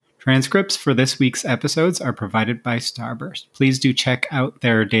Transcripts for this week's episodes are provided by Starburst. Please do check out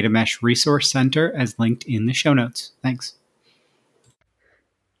their Data Mesh Resource Center as linked in the show notes. Thanks.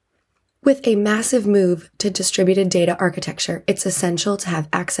 With a massive move to distributed data architecture, it's essential to have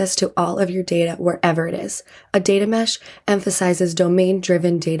access to all of your data wherever it is. A data mesh emphasizes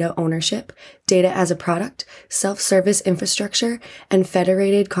domain-driven data ownership, data as a product, self-service infrastructure, and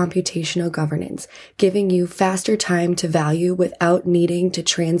federated computational governance, giving you faster time to value without needing to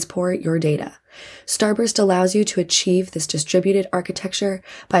transport your data. Starburst allows you to achieve this distributed architecture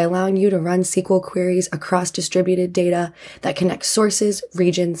by allowing you to run SQL queries across distributed data that connect sources,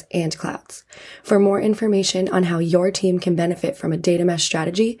 regions, and clouds. For more information on how your team can benefit from a data mesh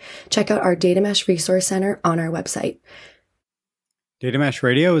strategy, check out our Data Mesh Resource Center on our website. Data Mesh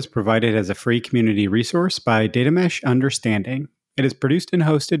Radio is provided as a free community resource by Data Mesh Understanding. It is produced and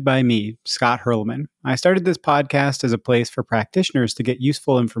hosted by me, Scott Hurlman. I started this podcast as a place for practitioners to get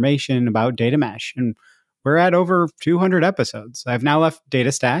useful information about data mesh, and we're at over 200 episodes. I've now left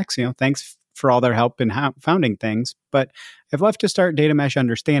DataStax, thanks for all their help in founding things, but I've left to start Data Mesh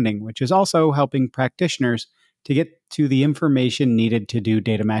Understanding, which is also helping practitioners to get to the information needed to do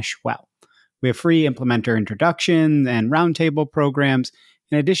data mesh well. We have free implementer introduction and roundtable programs,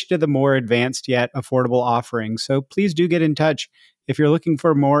 in addition to the more advanced yet affordable offerings. So please do get in touch if you're looking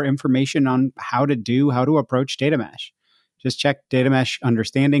for more information on how to approach data mesh. Just check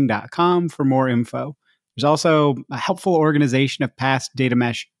datameshunderstanding.com for more info. There's also a helpful organization of past Data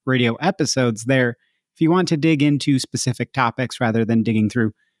Mesh Radio episodes there if you want to dig into specific topics rather than digging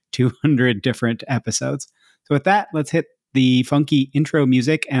through 200 different episodes. So with that, let's hit the funky intro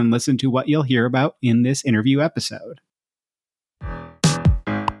music and listen to what you'll hear about in this interview episode.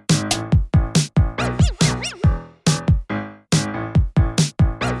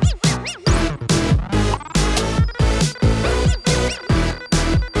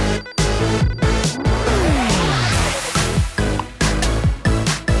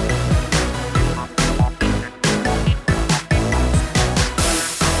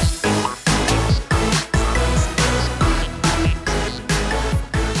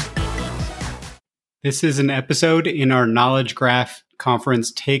 This is an episode in our Knowledge Graph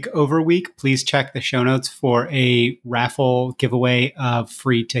Conference Takeover week. Please check the show notes for a raffle giveaway of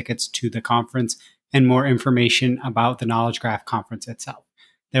free tickets to the conference and more information about the Knowledge Graph Conference itself.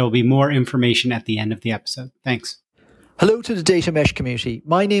 There will be more information at the end of the episode. Thanks. Hello to the Data Mesh community.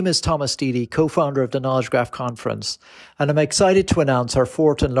 My name is Thomas Deedy, co-founder of the Knowledge Graph Conference, and I'm excited to announce our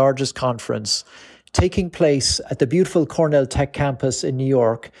fourth and largest conference, taking place at the beautiful Cornell Tech campus in New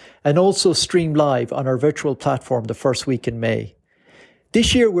York and also streamed live on our virtual platform the first week in May.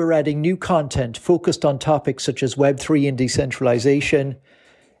 This year, we're adding new content focused on topics such as Web3 and decentralization,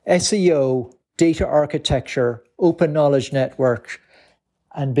 SEO, data architecture, open knowledge network,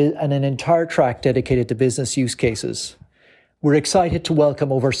 and an entire track dedicated to business use cases. We're excited to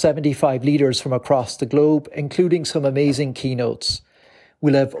welcome over 75 leaders from across the globe, including some amazing keynotes.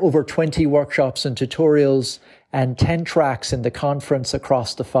 We'll have over 20 workshops and tutorials and 10 tracks in the conference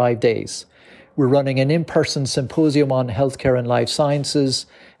across the 5 days. We're running an in-person symposium on healthcare and life sciences,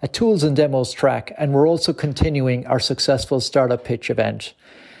 a tools and demos track, and we're also continuing our successful startup pitch event.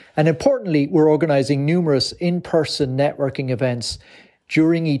 And importantly, we're organizing numerous in-person networking events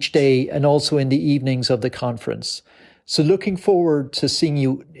during each day and also in the evenings of the conference. So looking forward to seeing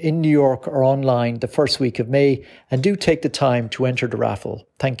you in New York or online the first week of May, and do take the time to enter the raffle.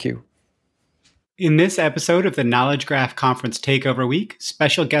 Thank you. In this episode of the Knowledge Graph Conference Takeover Week,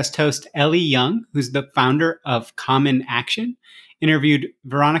 special guest host Ellie Young, who's the founder of Common Action, interviewed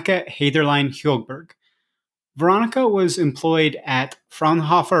Veronika Haderlein-Høgberg. Veronika was employed at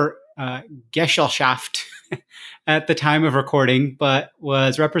Fraunhofer Gesellschaft at the time of recording, but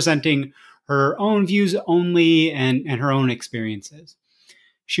was representing her own views only and her own experiences.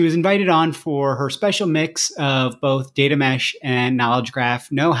 She was invited on for her special mix of both data mesh and knowledge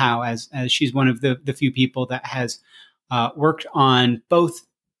graph know-how, as she's one of the few people that has worked on both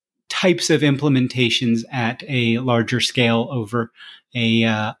types of implementations at a larger scale over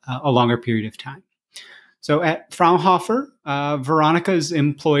a longer period of time. So at Fraunhofer, Veronika's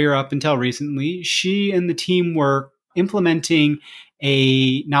employer up until recently, she and the team were implementing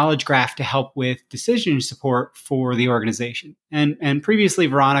a knowledge graph to help with decision support for the organization. And previously,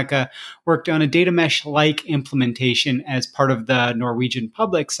 Veronika worked on a data mesh-like implementation as part of the Norwegian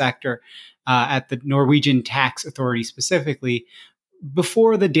public sector at the Norwegian Tax Authority specifically,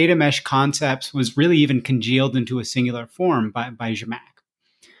 before the data mesh concepts was really even congealed into a singular form by Zhamak.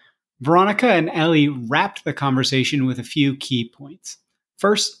 Veronika and Ellie wrapped the conversation with a few key points.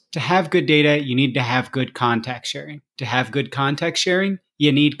 First, to have good data, you need to have good context sharing. To have good context sharing,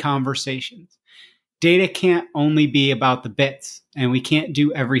 you need conversations. Data can't only be about the bits, and we can't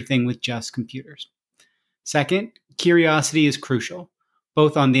do everything with just computers. Second, curiosity is crucial,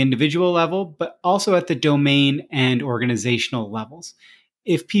 both on the individual level, but also at the domain and organizational levels.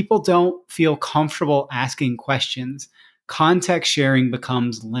 If people don't feel comfortable asking questions, context sharing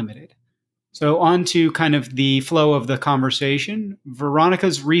becomes limited. So on to kind of the flow of the conversation.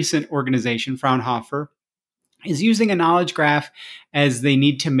 Veronika's recent organization, Fraunhofer, is using a knowledge graph as they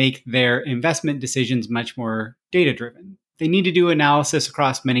need to make their investment decisions much more data-driven. They need to do analysis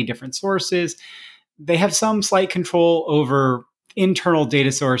across many different sources. They have some slight control over internal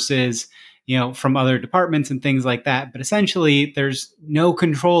data sources, from other departments and things like that. But essentially, there's no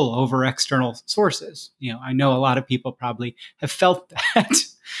control over external sources. I know a lot of people probably have felt that.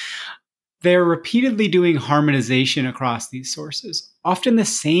 They're repeatedly doing harmonization across these sources, often the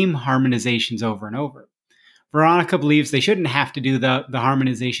same harmonizations over and over. Veronika believes they shouldn't have to do the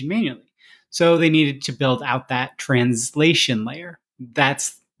harmonization manually. So they needed to build out that translation layer.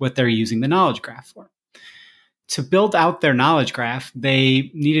 That's what they're using the knowledge graph for. To build out their knowledge graph, they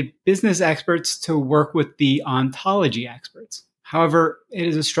needed business experts to work with the ontology experts. However, it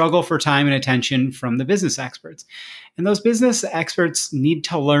is a struggle for time and attention from the business experts. And those business experts need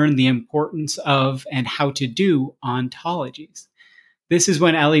to learn the importance of and how to do ontologies. This is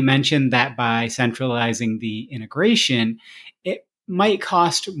when Ellie mentioned that by centralizing the integration, it might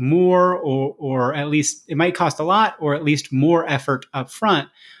cost more or at least it might cost a lot or at least more effort up front,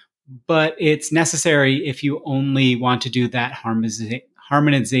 but it's necessary if you only want to do that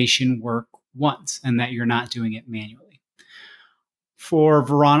harmonization work once and that you're not doing it manually. For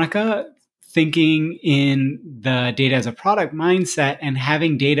Veronika, thinking in the data as a product mindset and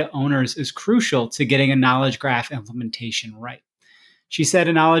having data owners is crucial to getting a knowledge graph implementation right. She said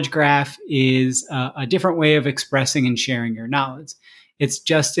a knowledge graph is a different way of expressing and sharing your knowledge. It's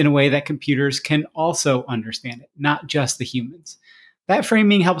just in a way that computers can also understand it, not just the humans. That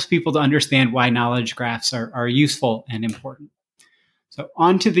framing helps people to understand why knowledge graphs are useful and important. So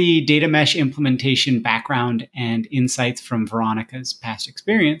on to the data mesh implementation background and insights from Veronika's past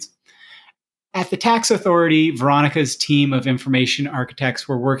experience. At the tax authority, Veronika's team of information architects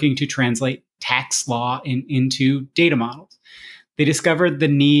were working to translate tax law into data models. They discovered the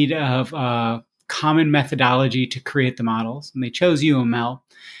need of a common methodology to create the models, and they chose UML.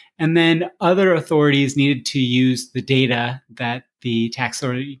 And then other authorities needed to use the data that the tax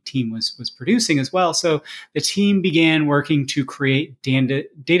authority team was producing as well. So the team began working to create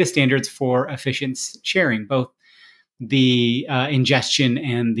data standards for efficient sharing, both the ingestion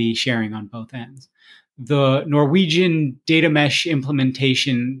and the sharing on both ends. The Norwegian data mesh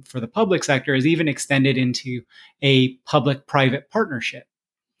implementation for the public sector is even extended into a public-private partnership.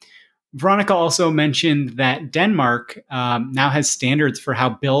 Veronika also mentioned that Denmark now has standards for how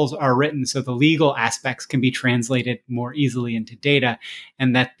bills are written so the legal aspects can be translated more easily into data,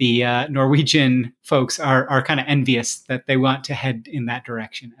 and that the Norwegian folks are kind of envious that they want to head in that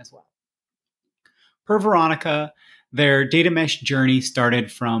direction as well. Per Veronika, their data mesh journey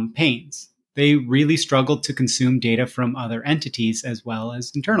started from pains. They really struggled to consume data from other entities as well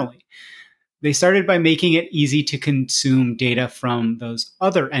as internally. They started by making it easy to consume data from those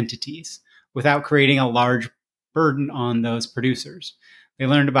other entities without creating a large burden on those producers. They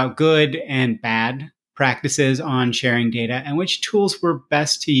learned about good and bad practices on sharing data and which tools were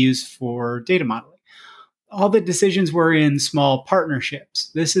best to use for data modeling. All the decisions were in small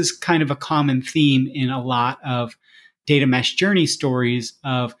partnerships. This is kind of a common theme in a lot of data mesh journey stories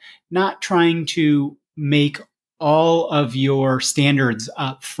of not trying to make all of your standards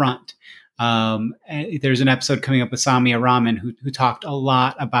up front. There's an episode coming up with Samia Rahman who talked a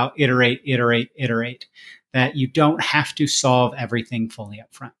lot about iterate, that you don't have to solve everything fully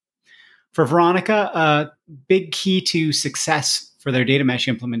up front. For Veronika, a big key to success for their data mesh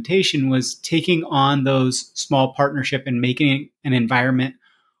implementation was taking on those small partnership and making an environment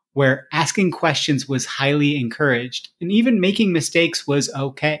where asking questions was highly encouraged and even making mistakes was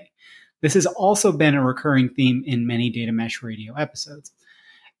okay. This has also been a recurring theme in many data mesh radio episodes.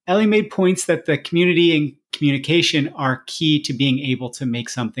 Ellie made points that the community and communication are key to being able to make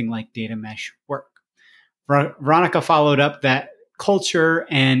something like data mesh work. Veronika followed up that culture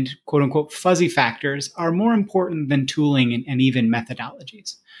and quote unquote fuzzy factors are more important than tooling and even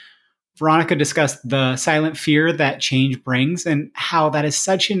methodologies. Veronika discussed the silent fear that change brings and how that is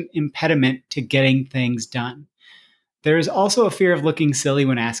such an impediment to getting things done. There is also a fear of looking silly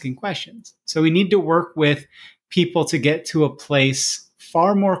when asking questions. So we need to work with people to get to a place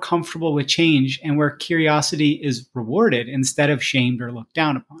far more comfortable with change and where curiosity is rewarded instead of shamed or looked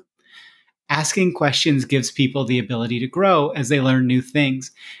down upon. Asking questions gives people the ability to grow as they learn new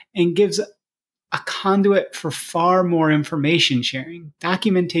things and gives a conduit for far more information sharing.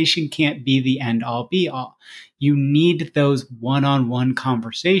 Documentation can't be the end all be all. You need those one-on-one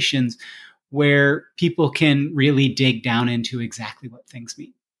conversations where people can really dig down into exactly what things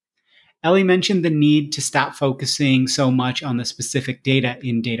mean. Ellie mentioned the need to stop focusing so much on the specific data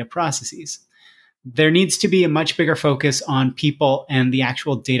in data processes. There needs to be a much bigger focus on people and the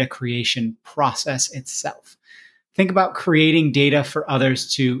actual data creation process itself. Think about creating data for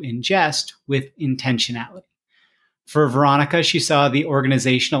others to ingest with intentionality. For Veronika, she saw the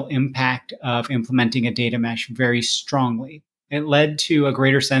organizational impact of implementing a data mesh very strongly. It led to a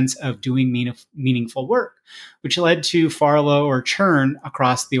greater sense of doing meaningful work, which led to far lower churn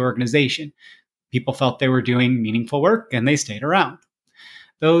across the organization. People felt they were doing meaningful work and they stayed around.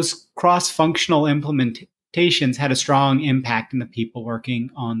 Those cross-functional implementations had a strong impact, and the people working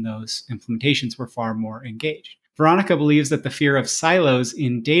on those implementations were far more engaged. Veronika believes that the fear of silos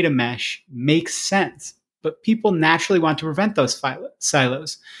in data mesh makes sense, but people naturally want to prevent those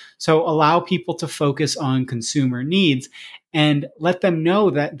silos. So allow people to focus on consumer needs and let them know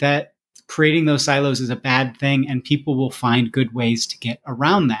that creating those silos is a bad thing, and people will find good ways to get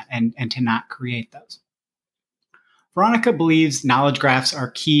around that and to not create those. Veronika believes knowledge graphs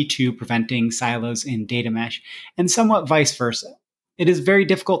are key to preventing silos in data mesh, and somewhat vice versa. It is very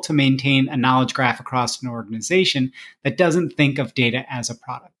difficult to maintain a knowledge graph across an organization that doesn't think of data as a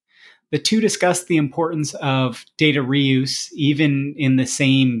product. The two discuss the importance of data reuse, even in the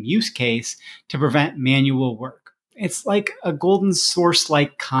same use case, to prevent manual work. It's like a golden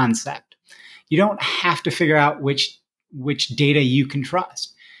source-like concept. You don't have to figure out which data you can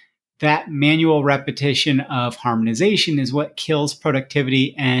trust. That manual repetition of harmonization is what kills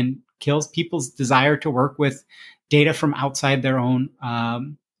productivity and kills people's desire to work with data from outside their own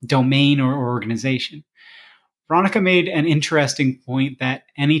domain or organization. Veronika made an interesting point that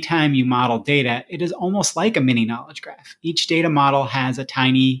anytime you model data, it is almost like a mini knowledge graph. Each data model has a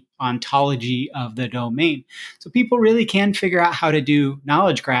tiny ontology of the domain. So people really can figure out how to do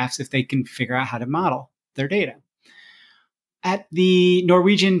knowledge graphs if they can figure out how to model their data. At the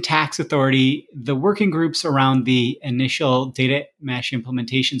Norwegian Tax Authority, the working groups around the initial data mesh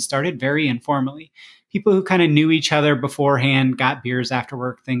implementation started very informally. People who kind of knew each other beforehand, got beers after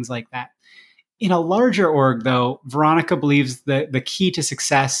work, things like that. In a larger org, though, Veronika believes that the key to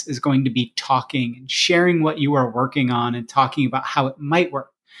success is going to be talking and sharing what you are working on and talking about how it might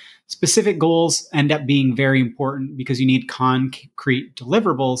work. Specific goals end up being very important because you need concrete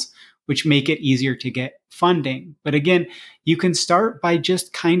deliverables, which make it easier to get funding. But again, you can start by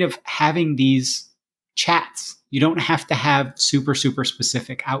just kind of having these chats. You don't have to have super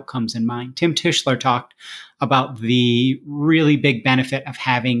specific outcomes in mind. Tim Tischler talked about the really big benefit of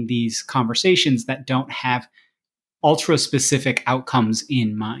having these conversations that don't have ultra specific outcomes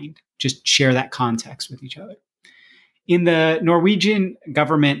in mind. Just share that context with each other. In the Norwegian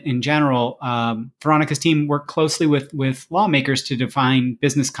government in general, Veronika's team worked closely with lawmakers to define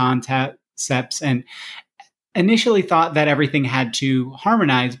business concepts and initially thought that everything had to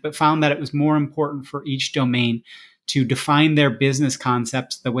harmonize, but found that it was more important for each domain to define their business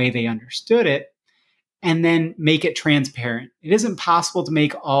concepts the way they understood it and then make it transparent. It isn't possible to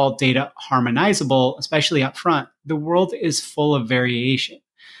make all data harmonizable, especially up front. The world is full of variation.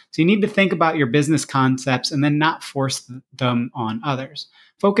 So you need to think about your business concepts and then not force them on others.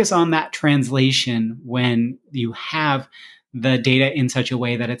 Focus on that translation when you have the data in such a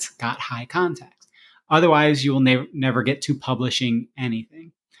way that it's got high context. Otherwise, you will never get to publishing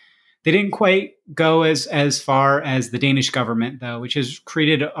anything. They didn't quite go as far as the Danish government, though, which has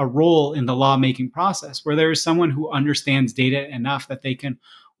created a role in the lawmaking process where there is someone who understands data enough that they can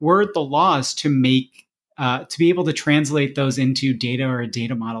word the laws to be able to translate those into data or a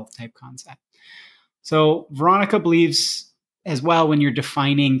data model type concept. So Veronika believes as well, when you're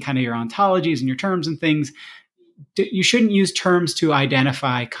defining kind of your ontologies and your terms and things, you shouldn't use terms to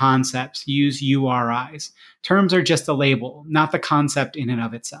identify concepts. Use URIs. Terms are just a label, not the concept in and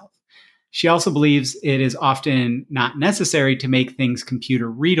of itself. She also believes it is often not necessary to make things computer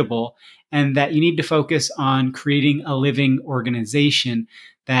readable, and that you need to focus on creating a living organization,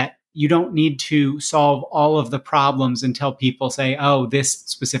 that you don't need to solve all of the problems until people say, oh, this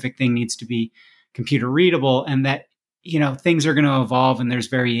specific thing needs to be computer readable, and that, things are going to evolve and there's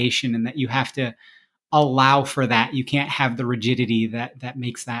variation, and that you have to allow for that. You can't have the rigidity that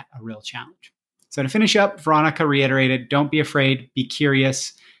makes that a real challenge. So to finish up, Veronika reiterated, don't be afraid, be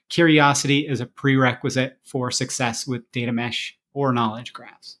curious. Curiosity is a prerequisite for success with data mesh or knowledge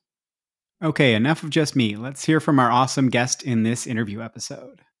graphs. Okay, enough of just me. Let's hear from our awesome guest in this interview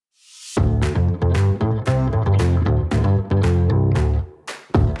episode.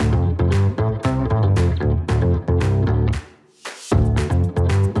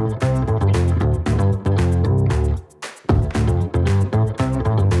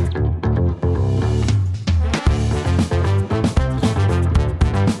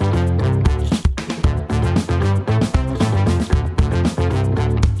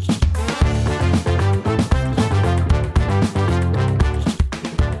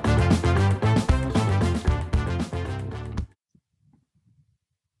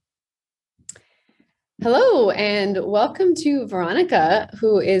 Hello, and welcome to Veronika,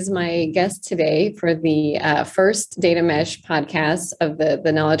 who is my guest today for the first Data Mesh podcast of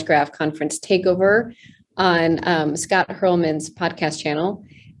the Knowledge Graph Conference Takeover on Scott Hurlman's podcast channel.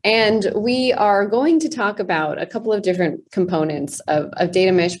 And we are going to talk about a couple of different components of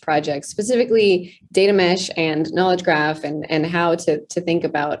Data Mesh projects, specifically Data Mesh and Knowledge Graph, and how to think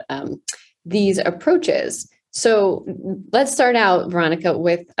about these approaches. So let's start out, Veronika,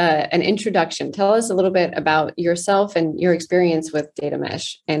 with an introduction. Tell us a little bit about yourself and your experience with data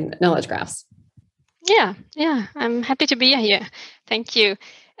mesh and knowledge graphs. Yeah, I'm happy to be here. Thank you.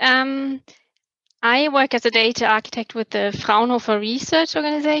 I work as a data architect with the Fraunhofer Research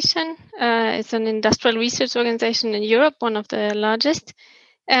Organization. It's an industrial research organization in Europe, one of the largest.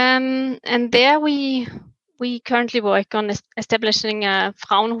 And there we currently work on establishing a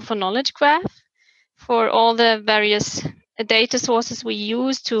Fraunhofer knowledge graph for all the various data sources we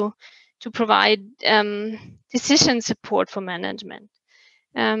use to provide decision support for management.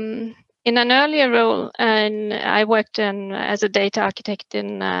 In an earlier role, I worked as a data architect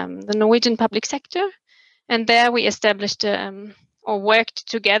in the Norwegian public sector, and there we established or worked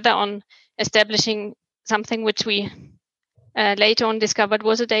together on establishing something which we later on discovered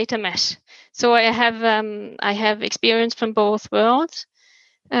was a data mesh. So I have experience from both worlds.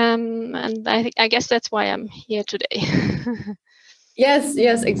 And I guess that's why I'm here today. Yes,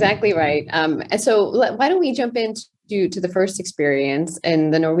 exactly right. And so why don't we jump into the first experience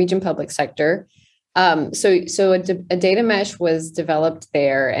in the Norwegian public sector? So a data mesh was developed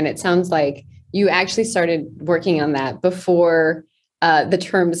there, and it sounds like you actually started working on that before the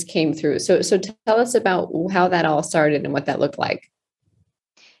terms came through. So tell us about how that all started and what that looked like.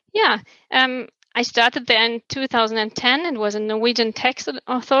 Yeah. I started there in 2010. It was a Norwegian tax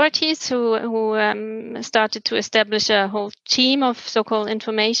authorities who started to establish a whole team of so-called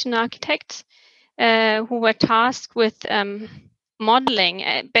information architects who were tasked with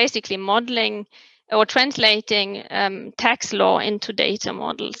basically modeling or translating tax law into data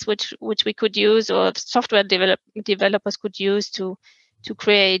models, which we could use, or software developers could use to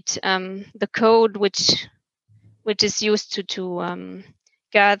create the code which is used to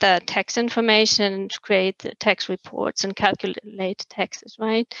gather tax information, to create tax reports and calculate taxes,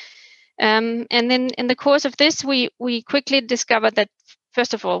 right? And then in the course of this, we quickly discovered that,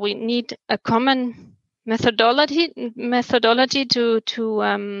 first of all, we need a common methodology to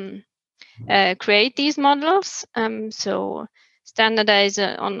create these models. So standardize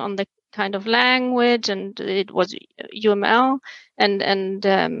on the kind of language, and it was UML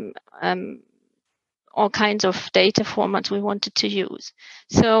and all kinds of data formats we wanted to use.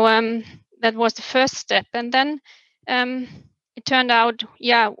 So that was the first step. And then it turned out,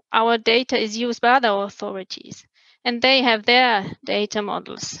 our data is used by other authorities, and they have their data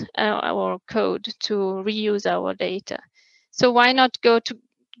models or code to reuse our data. So why not go to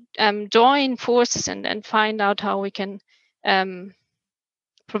join forces and find out how we can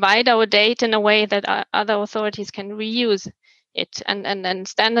provide our data in a way that other authorities can reuse it and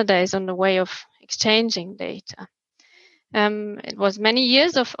standardize on the way of exchanging data. It was many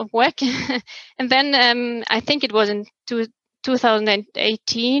years of work. And then I think it was in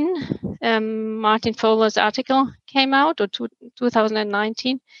 2018, Martin Fowler's article came out, or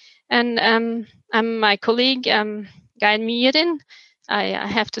 2019. And my colleague, Guy Miedin, I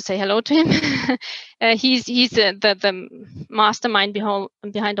have to say hello to him. He's the mastermind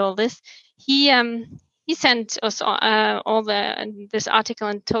behind all this. He sent us this article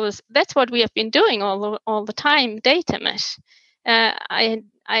and told us that's what we have been doing all the time, data mesh.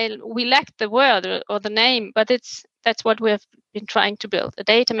 We lacked the word or the name, but that's what we have been trying to build, a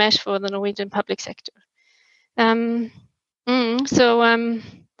data mesh for the Norwegian public sector.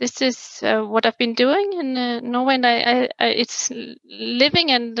 This is what I've been doing in Norway, and it's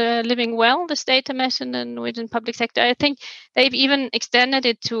living well, this data mesh in the Norwegian public sector. I think they've even extended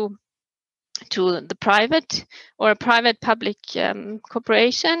it to the private or a private-public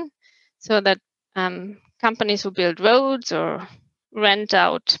cooperation, so that companies who build roads or rent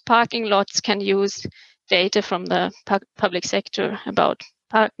out parking lots can use data from the public sector about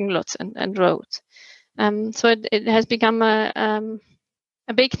parking lots and roads. So it has become a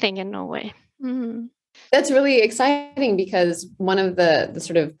big thing in Norway. Mm-hmm. That's really exciting, because one of the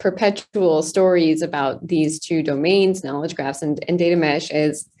sort of perpetual stories about these two domains, knowledge graphs and data mesh,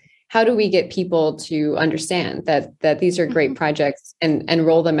 is how do we get people to understand that these are great projects and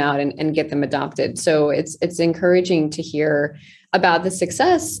roll them out and get them adopted? So it's encouraging to hear about the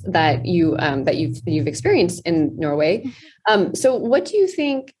success that you've experienced in Norway. So what do you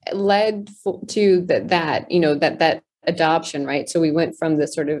think led to that adoption, right? So we went from the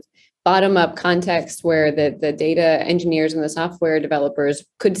sort of bottom-up context where the data engineers and the software developers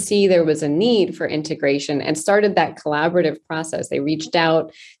could see there was a need for integration and started that collaborative process. They reached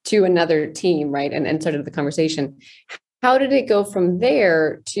out to another team, right, and started the conversation. How did it go from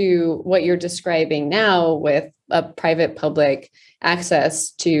there to what you're describing now with a private-public access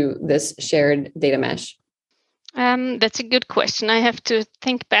to this shared data mesh? That's a good question. I have to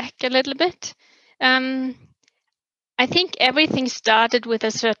think back a little bit. I think everything started with a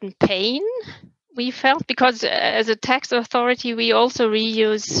certain pain we felt, because as a tax authority, we also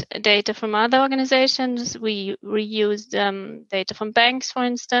reuse data from other organizations. We reused data from banks, for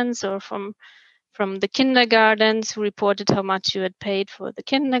instance, or from the kindergartens who reported how much you had paid for the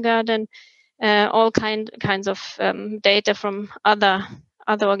kindergarten. All kinds of data from other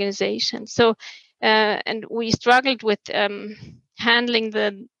organizations. So, and we struggled with handling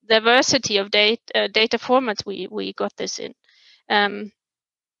the diversity of data formats we got this in.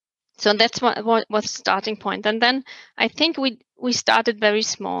 So that's what was the starting point. And then I think we started very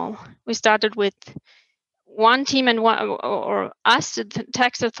small. We started with one team and us, the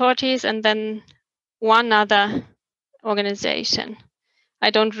tax authorities, and then one other organization. I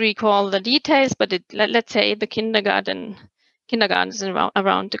don't recall the details, but let's say the kindergartens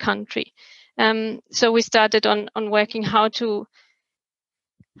around the country. So we started on working how to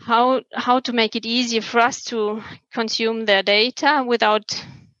make it easier for us to consume their data without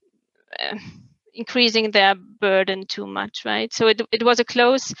increasing their burden too much, right? So it was a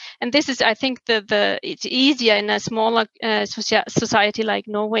close, and this is, I think, it's easier in a smaller society like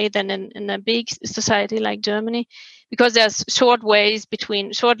Norway than in a big society like Germany, because there's short lines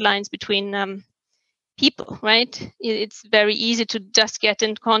between people, right? It's very easy to just get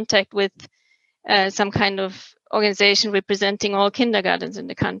in contact with some kind of organization representing all kindergartens in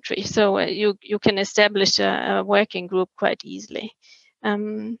the country. So you can establish a working group quite easily.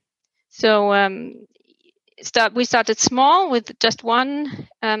 We started small with just one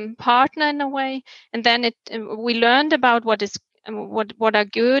partner in a way, and then we learned about what are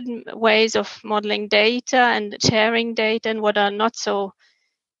good ways of modeling data and sharing data, and what are not so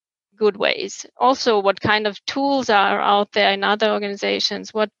good ways. Also, what kind of tools are out there in other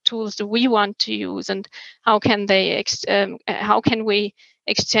organizations? What tools do we want to use, and how can we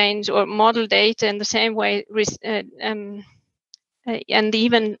exchange or model data in the same way? And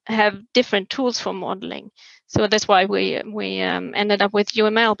even have different tools for modeling. So that's why we ended up with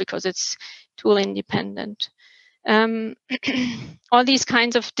UML, because it's tool independent. All these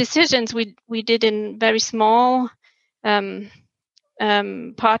kinds of decisions we did in very small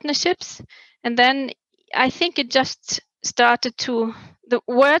partnerships, and then I think it just the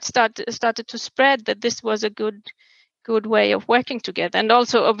word started to spread that this was a good way of working together. And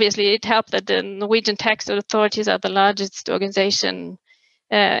also, obviously, it helped that the Norwegian tax authorities are the largest organization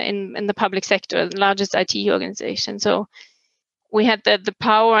in the public sector, the largest IT organization. So we had the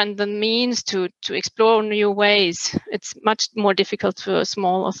power and the means to explore new ways. It's much more difficult for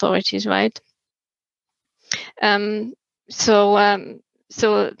small authorities, right? So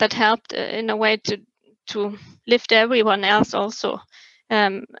that helped in a way to lift everyone else also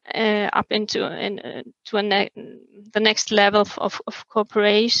up into the next level of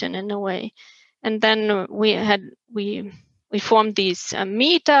cooperation in a way. And then we formed these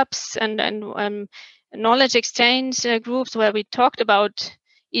meetups and knowledge exchange groups where we talked about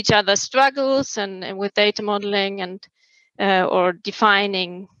each other's struggles and with data modeling and or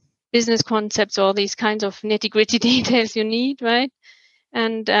defining business concepts, all these kinds of nitty-gritty details you need, right?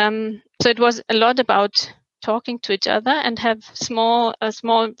 And so it was a lot about talking to each other and have small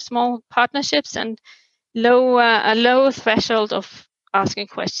partnerships and a low threshold of asking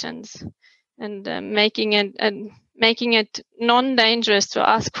questions, and making it non-dangerous to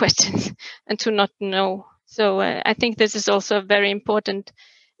ask questions and to not know. So I think this is also a very important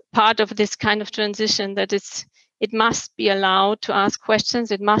part of this kind of transition, that it must be allowed to ask questions.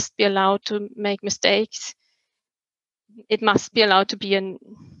 It must be allowed to make mistakes. It must be allowed to be a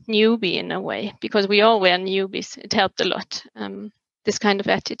newbie in a way, because we all were newbies. It helped a lot. this kind of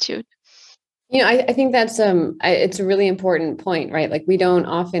attitude. I think that's it's a really important point, right? Like we don't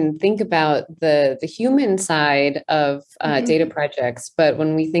often think about the human side of data projects, but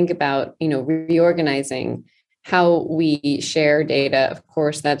when we think about reorganizing how we share data, of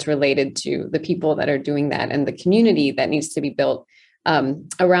course, that's related to the people that are doing that and the community that needs to be built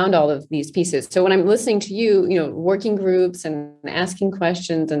around all of these pieces. So when I'm listening to you, working groups and asking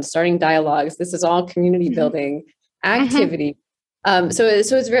questions and starting dialogues, this is all community building activity. So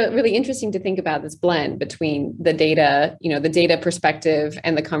it's really interesting to think about this blend between the data, the data perspective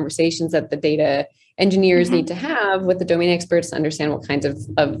and the conversations that the data engineers need to have with the domain experts to understand what kinds of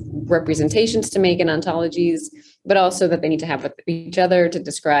representations to make in ontologies, but also that they need to have with each other to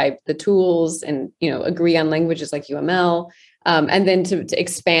describe the tools and, agree on languages like UML, and then to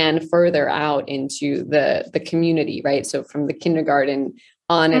expand further out into the community, right? So from the kindergarten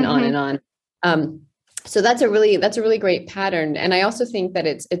on and on and on. So that's a really great pattern. And I also think that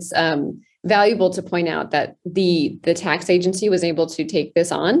it's valuable to point out that the tax agency was able to take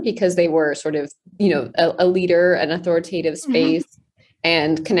this on because they were sort of, a leader, an authoritative space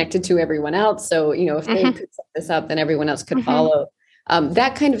and connected to everyone else. So, if they could set this up, then everyone else could follow.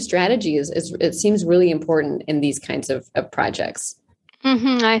 That kind of strategy it seems really important in these kinds of projects.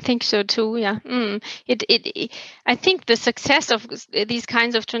 I think so too. Yeah. I think the success of these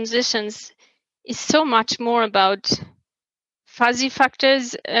kinds of transitions is so much more about fuzzy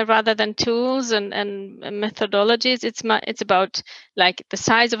factors rather than tools and methodologies. It's about like the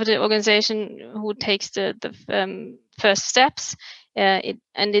size of the organization, who takes the first steps.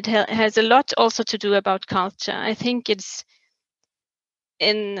 It has a lot also to do about culture. I think it's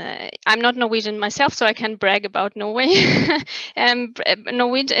I'm not Norwegian myself, so I can brag about Norway.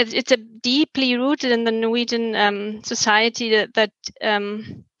 Norwegian, it's a deeply rooted in the Norwegian society that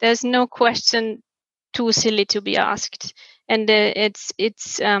there's no question too silly to be asked, and I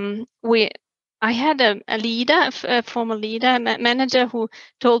had a leader, a former leader, manager, who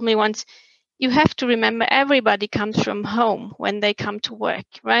told me once, you have to remember everybody comes from home when they come to work,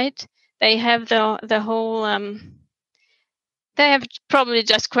 right? They have the whole they have probably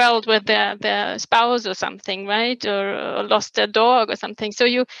just quarreled with their spouse or something, right? Or lost their dog or something. So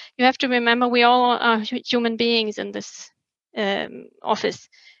you have to remember we all are human beings in this office.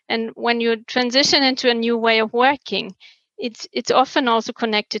 And when you transition into a new way of working, it's often also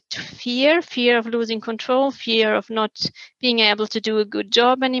connected to fear of losing control, fear of not being able to do a good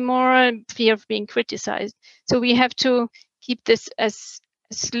job anymore, fear of being criticized. So we have to keep this as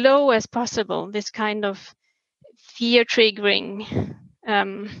slow as possible, this kind of fear triggering,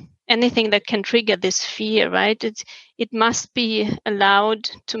 anything that can trigger this fear, right? It must be allowed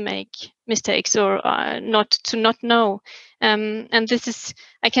to make mistakes or not know. And this is,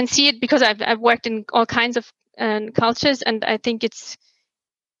 I can see it because I've worked in all kinds of cultures, and I think it's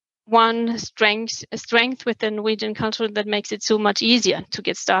one strength with the Norwegian culture that makes it so much easier to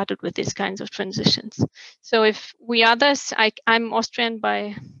get started with these kinds of transitions. So if we others, I'm Austrian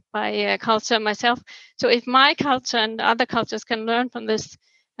by culture myself. So if my culture and other cultures can learn from this,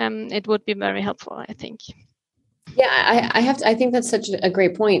 it would be very helpful, I think. Yeah, I think that's such a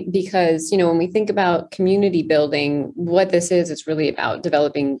great point because, when we think about community building, what this is, it's really about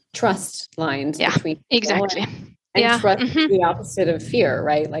developing trust lines between people. Exactly. And trust is the opposite of fear,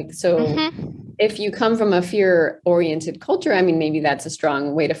 right? Like, so if you come from a fear-oriented culture, I mean, maybe that's a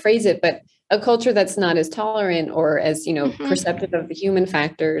strong way to phrase it, but a culture that's not as tolerant or as, perceptive of the human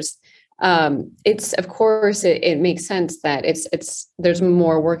factors, it's, of course, it makes sense that there's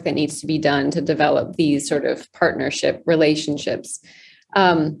more work that needs to be done to develop these sort of partnership relationships.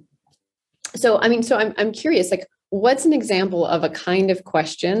 So I'm curious, like, what's an example of a kind of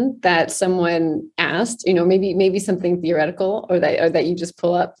question that someone asked, maybe something theoretical or that you just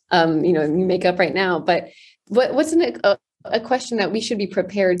pull up, you make up right now, but what's a question that we should be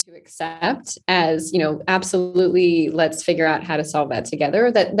prepared to accept as, absolutely, let's figure out how to solve that together,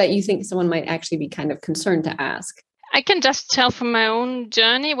 that you think someone might actually be kind of concerned to ask? I can just tell from my own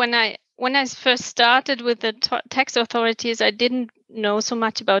journey, when I first started with the tax authorities, I didn't know so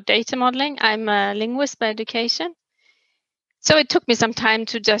much about data modeling. I'm a linguist by education. So it took me some time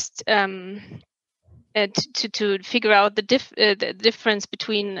to just to figure out the difference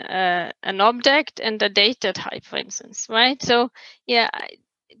between an object and a data type, for instance, right? So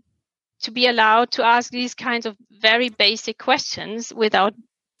to be allowed to ask these kinds of very basic questions without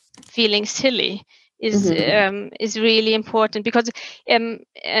feeling silly is really important, because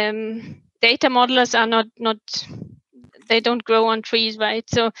data modelers are not they don't grow on trees, right?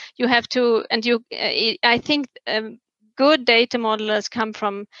 So you have to, and I think good data modelers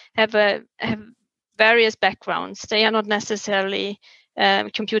have various backgrounds. They are not necessarily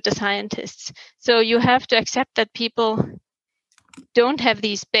computer scientists. So you have to accept that people don't have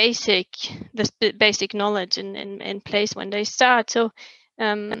this basic knowledge in place when they start. So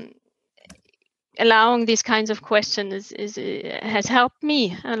allowing these kinds of questions has helped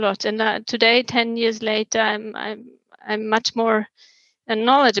me a lot. And today, 10 years later, I'm much more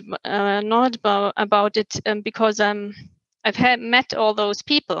knowledgeable about it because I've met all those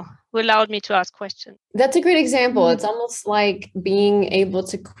people who allowed me to ask questions. That's a great example. It's almost like being able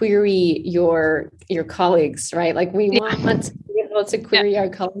to query your colleagues, right? Like we want to be able to query our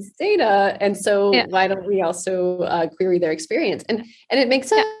colleagues' data, and so why don't we also query their experience? And it makes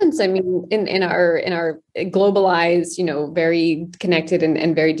sense. I mean, in our globalized, very connected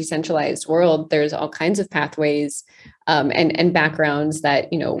and very decentralized world, there's all kinds of pathways and backgrounds that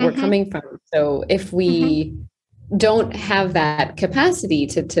we're coming from. So if we don't have that capacity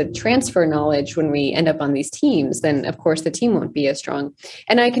to transfer knowledge when we end up on these teams, then of course the team won't be as strong.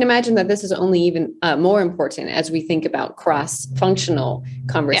 And I can imagine that this is only even more important as we think about cross-functional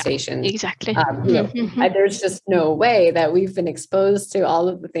conversations. Yeah, exactly. There's just no way that we've been exposed to all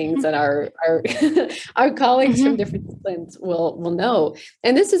of the things that our colleagues from different disciplines will know.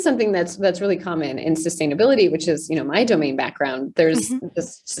 And this is something that's really common in sustainability, which is my domain background. There's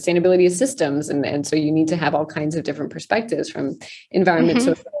this sustainability of systems, and so you need to have all kinds of different perspectives from environment,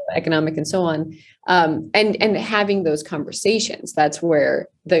 social, economic, and so on. And having those conversations, that's where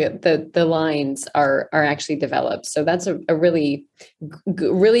the lines are actually developed. So that's a really,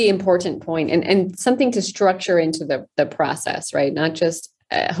 really important point, and something to structure into the process, right? Not just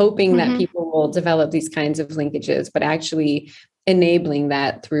hoping that people will develop these kinds of linkages, but actually enabling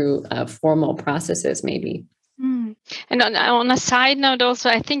that through formal processes, maybe. And on a side note, also,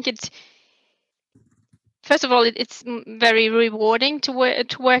 I think first of all, it's very rewarding to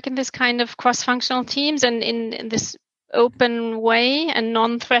work in this kind of cross-functional teams and in this open way and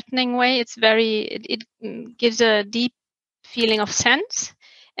non-threatening way. It gives a deep feeling of sense,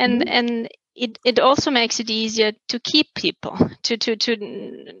 and it also makes it easier to keep people, to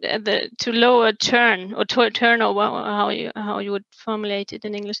lower churn or turnover, how you would formulate it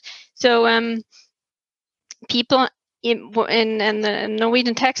in English. So people in the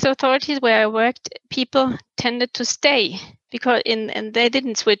Norwegian tax authorities where I worked, people tended to stay and they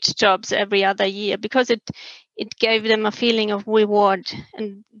didn't switch jobs every other year because it gave them a feeling of reward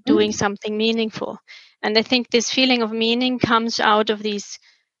and doing something meaningful. And I think this feeling of meaning comes out of these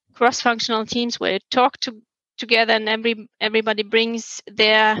cross-functional teams where you talk together and everybody brings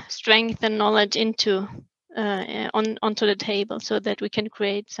their strength and knowledge onto the table so that we can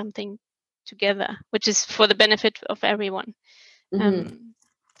create something together, which is for the benefit of everyone.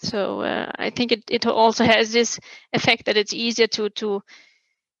 So I think it also has this effect that it's easier to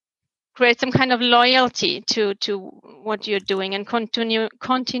create some kind of loyalty to what you're doing and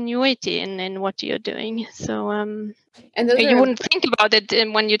continuity in what you're doing. So and you wouldn't think about it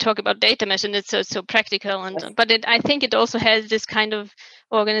when you talk about data mesh, and it's so practical, but I think it also has this kind of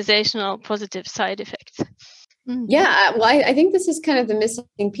organizational positive side effects. Yeah, well, I think this is kind of the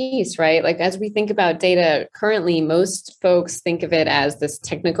missing piece, right? Like as we think about data currently, most folks think of it as this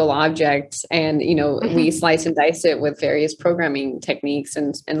technical object, and we slice and dice it with various programming techniques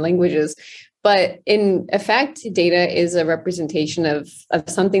and languages. But in effect, data is a representation of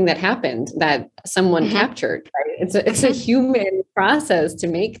something that happened, that someone captured, right? It's a human process to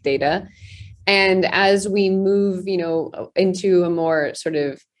make data. And as we move, into a more sort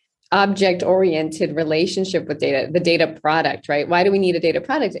of object-oriented relationship with data, the data product, right? Why do we need a data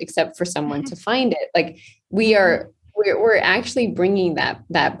product except for someone to find it? Like we're actually bringing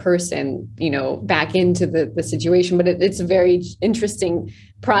that person, back into the situation. But it's a very interesting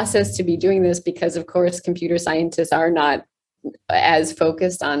process to be doing this because, of course, computer scientists are not as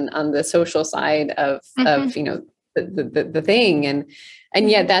focused on the social side of the thing, and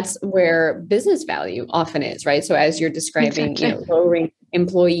yet that's where business value often is, right? So as you're describing, lowering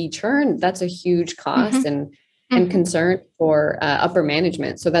employee churn, that's a huge cost and concern for upper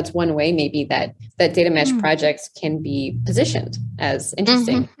management. So that's one way maybe that data mesh projects can be positioned as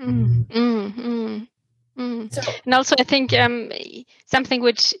interesting. So, and also I think something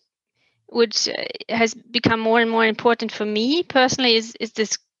which has become more and more important for me personally is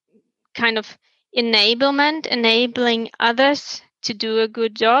this kind of enabling others to do a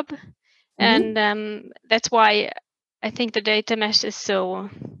good job. And that's why I think the data mesh is so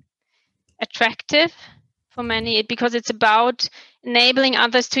attractive for many, because it's about enabling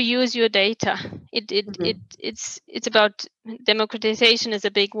others to use your data. It's about democratization is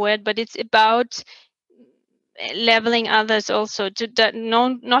a big word, but it's about leveling others also, to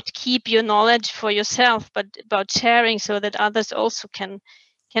not keep your knowledge for yourself, but about sharing so that others also can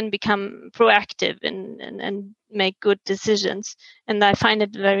become proactive and make good decisions. And I find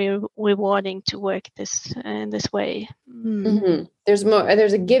it very rewarding to work in this way. Mm-hmm.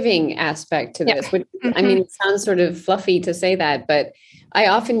 There's a giving aspect to this, which I mean, it sounds sort of fluffy to say that, but I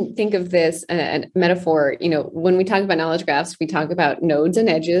often think of this a metaphor. When we talk about knowledge graphs, we talk about nodes and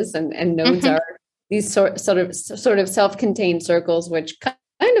edges, and nodes are these sort of self-contained circles, which kind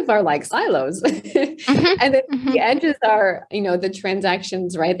of are like silos. And then the edges are, the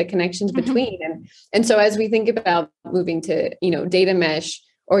transactions, right? The connections between. And so as we think about moving to, data mesh,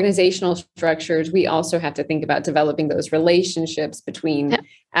 organizational structures, we also have to think about developing those relationships between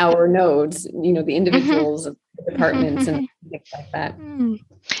our nodes, the individuals, the departments, and things like that.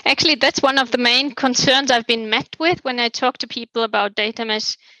 Actually, that's one of the main concerns I've been met with when I talk to people about data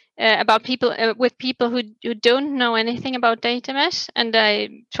mesh, with people who don't know anything about data mesh, and I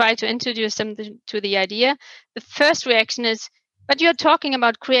try to introduce them to the idea. The first reaction is, but you're talking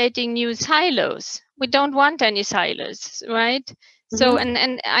about creating new silos. We don't want any silos, right? So,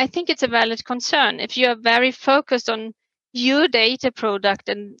 and I think it's a valid concern. If you are very focused on your data product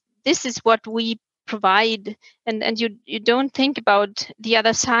and this is what we provide, and you don't think about the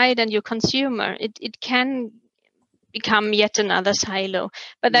other side and your consumer, it can become yet another silo.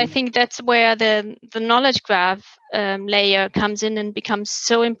 But I think that's where the knowledge graph layer comes in and becomes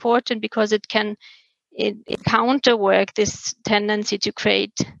so important, because it counterwork this tendency to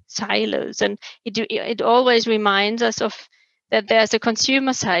create silos, and it always reminds us of that there's a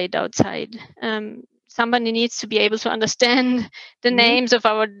consumer side outside. Somebody needs to be able to understand the names of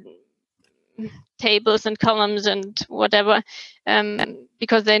our tables and columns and whatever,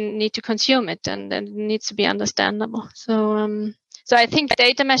 because they need to consume it, and it needs to be understandable. So I think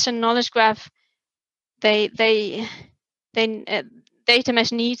data mesh and knowledge graph, data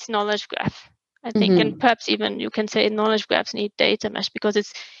mesh needs knowledge graph, I think, and perhaps even you can say knowledge graphs need data mesh,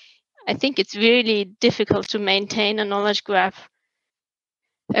 because I think it's really difficult to maintain a knowledge graph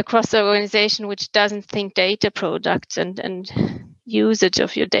across the organization which doesn't think data products and usage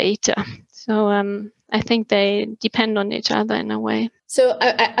of your data. So I think they depend on each other in a way. So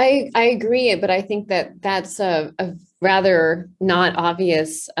I agree, but I think that's a rather not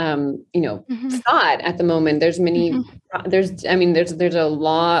obvious, thought at the moment. There's many, there's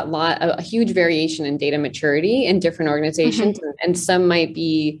a huge variation in data maturity in different organizations, and some might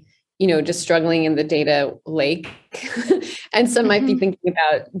be, just struggling in the data lake, and some might be thinking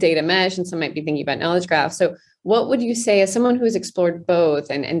about data mesh, and some might be thinking about knowledge graph. So what would you say, as someone who has explored both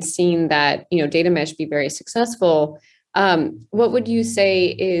and seen that, data mesh be very successful, what would you say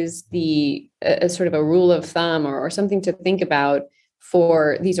is the sort of a rule of thumb or something to think about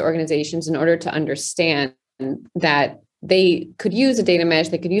for these organizations in order to understand that they could use a data mesh,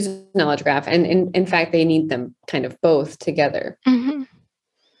 they could use a knowledge graph, and in fact, they need them kind of both together?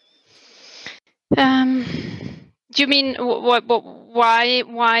 Do you mean why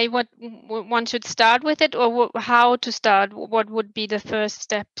one should start with it, or how to start? What would be the first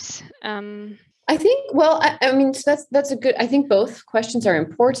steps? I think, I mean, so that's a good, I think both questions are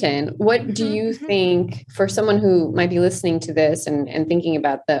important. What do you think, for someone who might be listening to this and thinking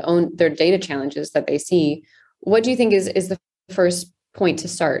about their data challenges that they see, what do you think is the first point to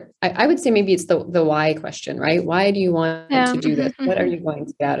start? I would say maybe it's the why question, right? Why do you want to do this? What are you going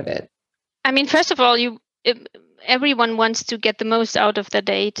to get out of it? I mean, first of all, everyone wants to get the most out of the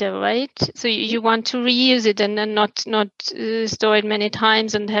data, right? So you want to reuse it and then not store it many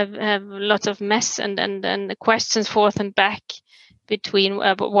times and have lots of mess and questions forth and back between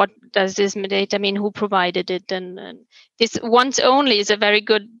what does this data mean, who provided it, and this once only is a very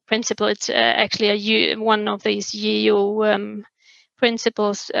good principle. It's actually one of these EU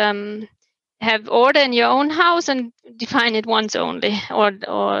principles. Have order in your own house and define it once only,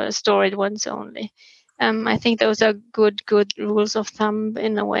 or store it once only. I think those are good rules of thumb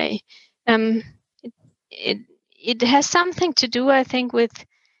in a way. It has something to do, I think, with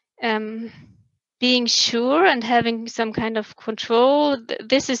being sure and having some kind of control.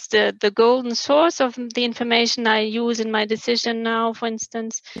 This is the golden source of the information I use in my decision now, for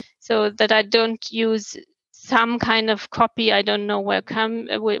instance, so that I don't use some kind of copy. I don't know where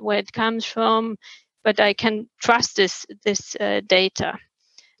it comes from, but I can trust this data.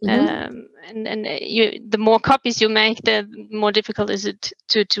 The more copies you make, the more difficult is it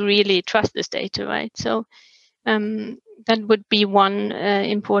to really trust this data, right? So that would be one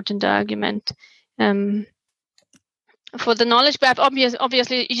important argument. For the knowledge graph,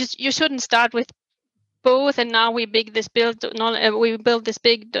 obviously, you shouldn't start with both. And now we build this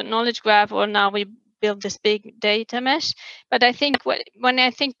big knowledge graph, or now we build this big data mesh. But I think when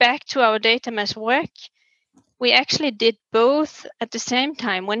I think back to our data mesh work, we actually did both at the same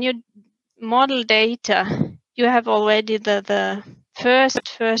time. When you model data, you have already the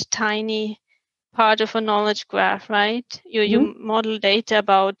first tiny part of a knowledge graph, right? You model data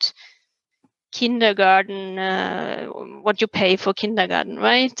about kindergarten, what you pay for kindergarten,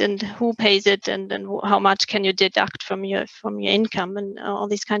 right? And who pays it, and then how much can you deduct from your income, and all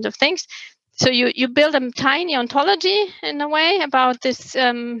these kinds of things. So you build a tiny ontology in a way about this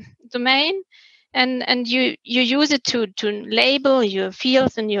domain, and you use it to label your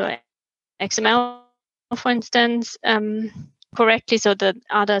fields in your XML, for instance, correctly, so that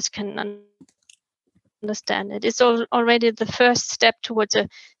others can understand it. It's already the first step towards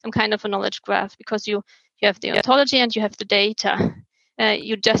some kind of a knowledge graph, because you have the ontology and you have the data.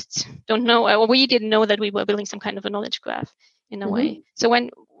 You just don't know, or we didn't know that we were building some kind of a knowledge graph in a way. So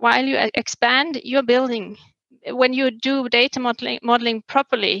while you expand, you're building. When you do data modeling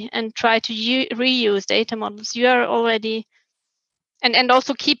properly and try to reuse data models, you are already, and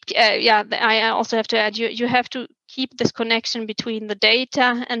also keep, I also have to add, you have to keep this connection between the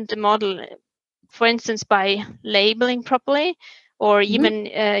data and the model. For instance, by labeling properly, or even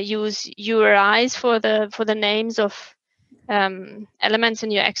use URIs for the names of elements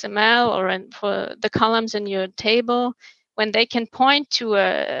in your XML, or for the columns in your table, when they can point to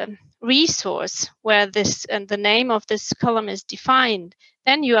a resource where this and the name of this column is defined,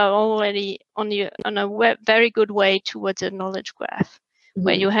 then you are already on a very good way towards a knowledge graph,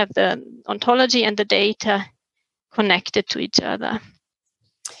 where you have the ontology and the data connected to each other.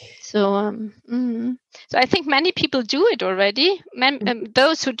 So, so I think many people do it already.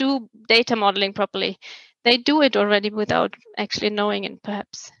 Those who do data modeling properly, they do it already without actually knowing it,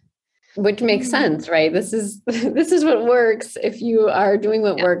 perhaps. Which makes sense, right? This is what works. If you are doing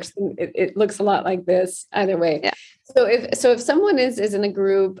what works, it looks a lot like this either way. Yeah. So if someone is in a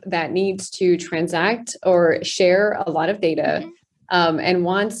group that needs to transact or share a lot of data, and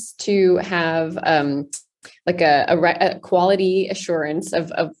wants to have like a quality assurance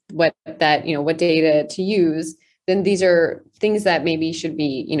of what data to use, then these are things that maybe should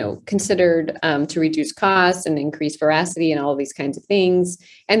be, considered to reduce costs and increase veracity and all of these kinds of things.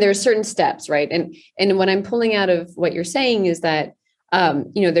 And there are certain steps, right? And what I'm pulling out of what you're saying is that,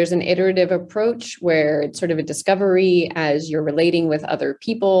 there's an iterative approach where it's sort of a discovery as you're relating with other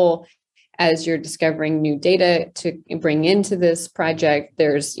people, as you're discovering new data to bring into this project.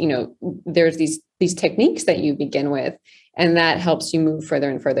 There's these techniques that you begin with, and that helps you move further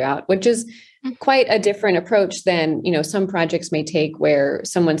and further out, which is quite a different approach than, some projects may take, where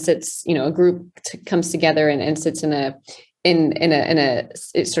someone sits, a group comes together and sits in a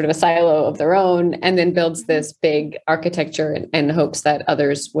sort of a silo of their own, and then builds this big architecture and hopes that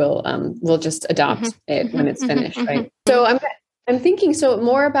others will just adopt it when it's finished, right? So I'm thinking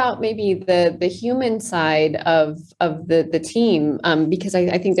more about maybe the human side of the team, because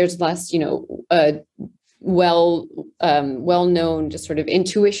I think there's less, well-known just sort of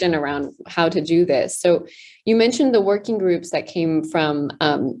intuition around how to do this. So you mentioned the working groups that came from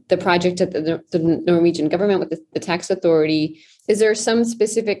the project at the Norwegian government with the tax authority. Is there some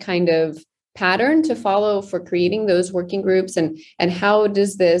specific kind of pattern to follow for creating those working groups, and how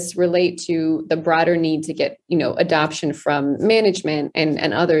does this relate to the broader need to get adoption from management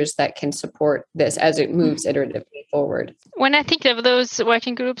and others that can support this as it moves iteratively forward? When I think of those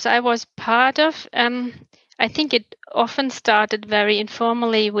working groups I was part of, I think it often started very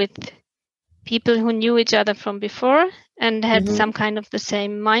informally with people who knew each other from before and had some kind of the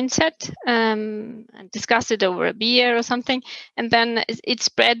same mindset, and discussed it over a beer or something, and then it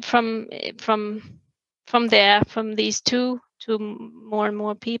spread from there, from these two to more and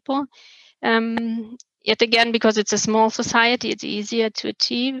more people. Yet again, because it's a small society, it's easier to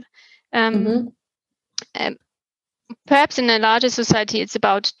achieve. Perhaps in a larger society, it's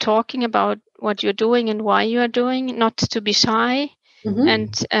about talking about what you're doing and why you are doing, not to be shy.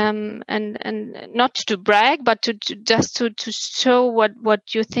 And not to brag, but to just to show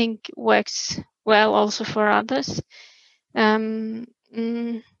what you think works well also for others. And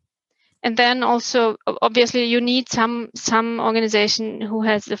then also, obviously, you need some organization who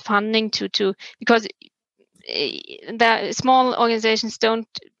has the funding to because the small organizations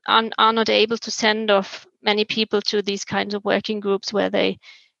are not able to send off many people to these kinds of working groups where they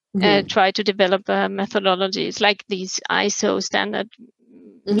try to develop methodologies like these ISO standard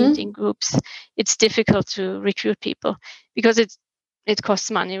meeting groups. It's difficult to recruit people because it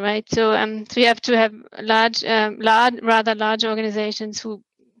costs money, right? So you have to have rather large organizations who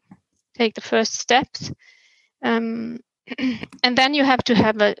take the first steps, and then you have to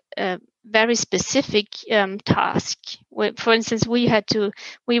have very specific task. For instance, we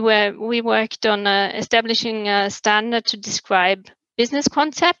worked on establishing a standard to describe business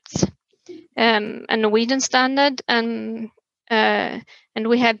concepts, a Norwegian standard, and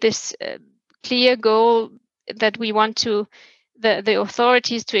we had this clear goal that we want the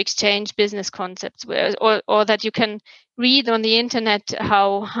authorities to exchange business concepts, or that you can read on the internet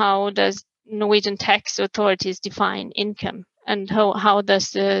how does Norwegian tax authorities define income, and how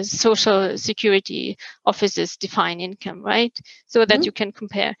does the social security offices define income, right? So that you can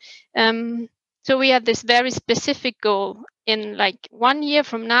compare. So we had this very specific goal. In like 1 year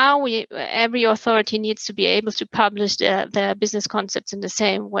from now, every authority needs to be able to publish their business concepts in the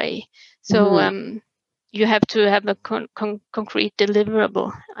same way. So you have to have a concrete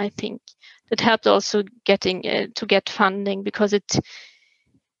deliverable, I think. That helped also getting to get funding, because it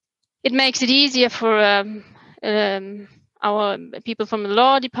makes it easier for our people from the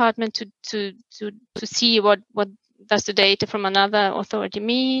law department to see what does the data from another authority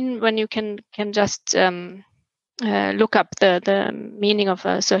mean, when you can just look up the meaning of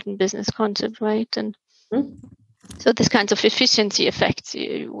a certain business concept, right? And so this kinds of efficiency effects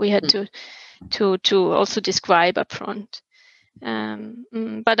we had to also describe upfront.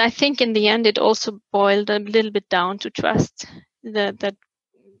 But I think in the end it also boiled a little bit down to trust. That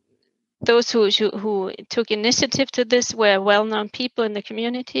those who took initiative to this were well-known people in the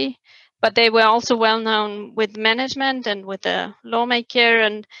community, but they were also well-known with management and with the lawmaker,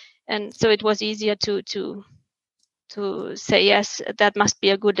 and so it was easier to say, yes, that must be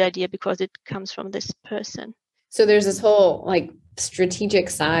a good idea because it comes from this person. So there's this whole like strategic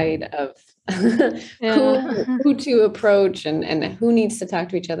side of who to approach and who needs to talk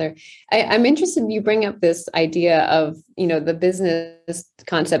to each other. I'm interested, you bring up this idea of, the business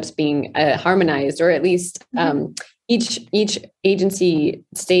concepts being harmonized, or at least each agency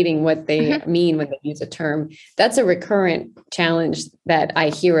stating what they mean when they use a term. That's a recurrent challenge that I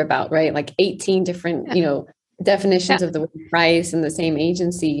hear about, right? Like 18 different, definitions of the word price in the same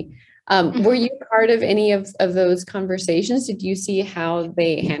agency. Were you part of any of those conversations? Did you see how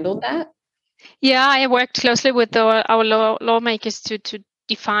they handled that? Yeah, I worked closely with our lawmakers to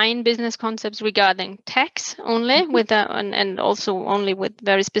define business concepts regarding tax only, with and also only with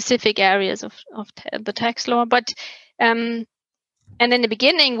very specific areas of the tax law. But and in the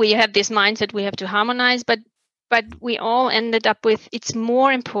beginning we had this mindset we have to harmonize, but we all ended up with it's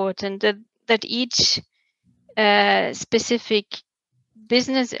more important that each specific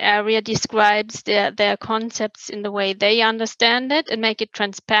business area describes their concepts in the way they understand it and make it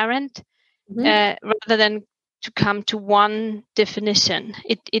transparent, rather than to come to one definition.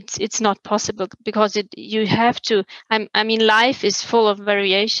 It's not possible, because you have to. I mean, life is full of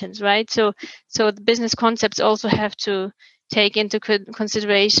variations, right? So the business concepts also have to take into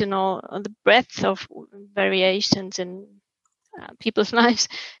consideration all the breadth of variations in people's lives.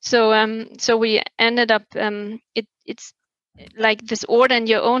 So we ended up. It's like this order in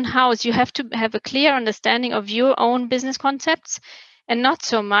your own house. You have to have a clear understanding of your own business concepts, and not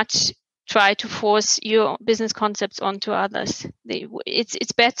so much try to force your business concepts onto others.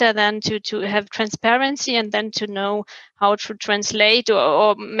 It's better than to have transparency, and then to know how to translate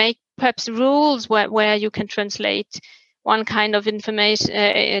or make perhaps rules where you can translate one kind of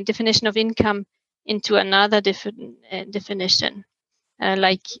information definition of income into another definition.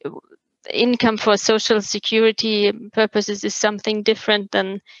 Like income for social security purposes is something different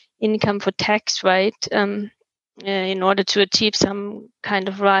than income for tax, right? In order to achieve some kind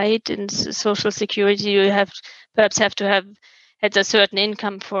of right in social security, you perhaps have to have had a certain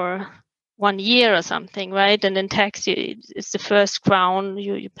income for 1 year or something, right? And in tax, it's the first crown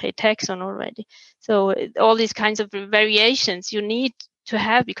you pay tax on already. So all these kinds of variations you need to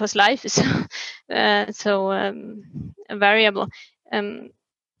have, because life is so variable.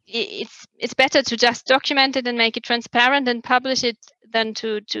 It's better to just document it and make it transparent and publish it than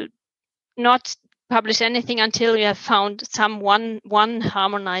to not publish anything until you have found one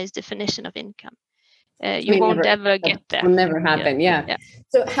harmonized definition of income. You won't ever get there. Will never happen. Yeah.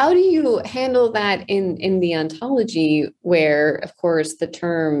 So how do you handle that in the ontology, where, of course, the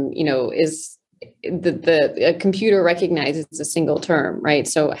term, is the computer recognizes a single term, right?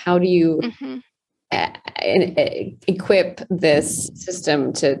 So how do you equip this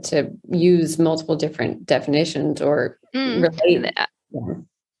system to use multiple different definitions or relate?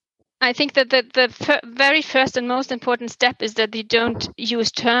 I think that the very first and most important step is that you don't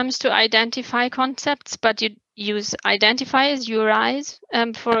use terms to identify concepts, but you use identifiers, URIs,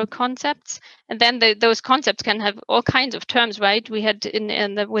 for concepts. And then those concepts can have all kinds of terms, right? We had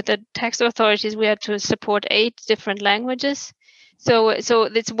with the tax authorities, we had to support 8 different languages. So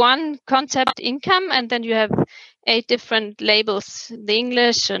it's one concept, income, and then you have 8 different labels: the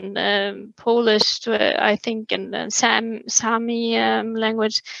English and Polish, I think, and Sami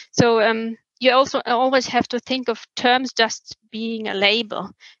language. So you also always have to think of terms just being a label,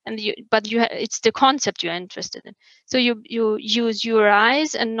 and it's the concept you're interested in. So you use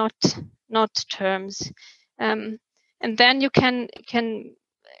URIs and not terms, and then you can.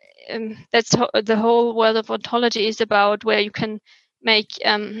 That's the whole world of ontology is about, where you can make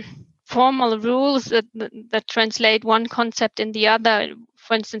formal rules that translate one concept in the other.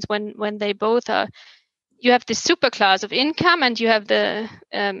 For instance, when they both are, you have the superclass of income, and you have the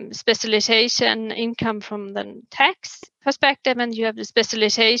specialization income from the tax perspective, and you have the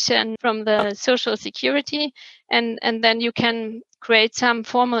specialization from the social security, and then you can create some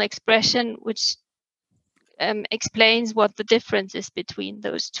formal expression which explains what the difference is between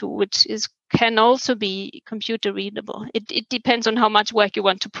those two, which can also be computer readable. It depends on how much work you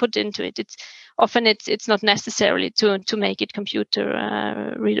want to put into it. It's not necessarily to make it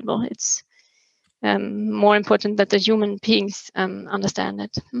computer readable. It's more important that the human beings understand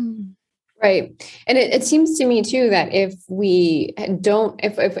it. Right. And it seems to me too that if at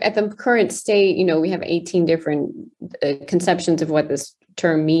the current state, we have 18 different conceptions of what this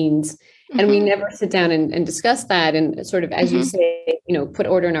term means, and we never sit down and discuss that and sort of, as you say, put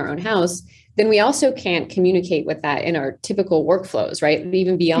order in our own house, then we also can't communicate with that in our typical workflows, right?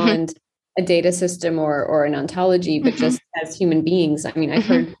 Even beyond a data system or an ontology, but just as human beings. I mean,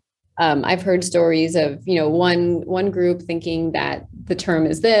 I've heard stories of, one group thinking that the term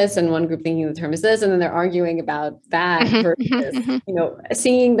is this, and one group thinking the term is this, and then they're arguing about that versus,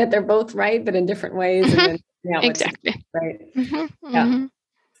 seeing that they're both right, but in different ways. And then exactly. Right. Yeah.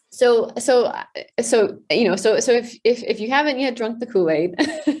 So if you haven't yet drunk the Kool-Aid,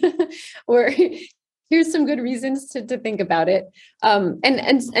 or here's some good reasons to think about it.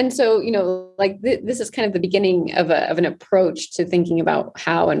 And so, this is kind of the beginning of an approach to thinking about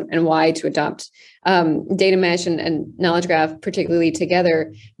how and why to adopt data mesh and knowledge graph, particularly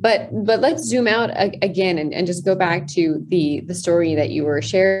together. But let's zoom out again and just go back to the story that you were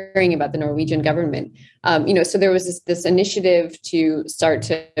sharing about the Norwegian government. So there was this initiative to start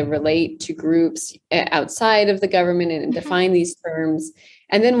to relate to groups outside of the government and define these terms.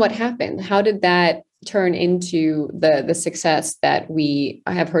 And then what happened? How did that turn into the success that we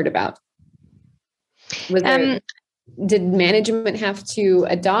have heard about? Did management have to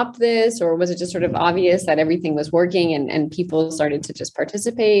adopt this, or was it just sort of obvious that everything was working and people started to just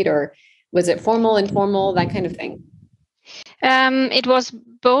participate, or was it formal, informal, that kind of thing? It was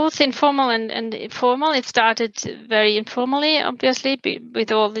both informal and formal. It started very informally, obviously,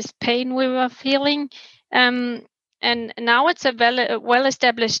 with all this pain we were feeling. And now it's a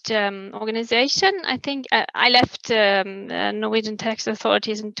well-established organization. I think I left Norwegian tax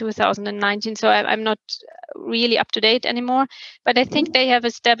authorities in 2019, so I'm not really up to date anymore. But I think they have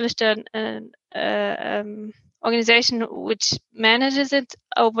established an organization which manages it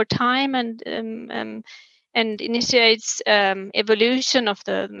over time and initiates evolution of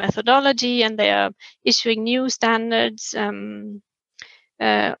the methodology, and they are issuing new standards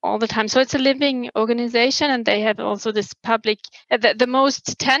all the time. So it's a living organization, and they have also this public, the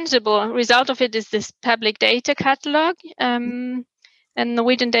most tangible result of it is this public data catalog, and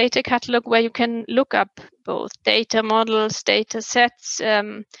Norwegian data catalog, where you can look up both data models, data sets,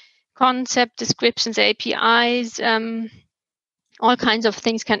 concept descriptions, APIs, all kinds of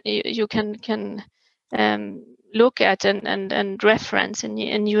things you can look at and reference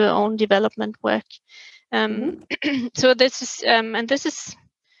in your own development work. So this is,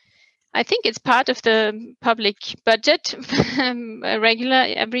 I think it's part of the public budget, regular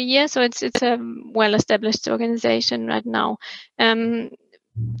every year. So it's a well-established organization right now. From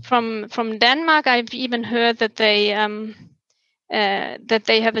Denmark, I've even heard that they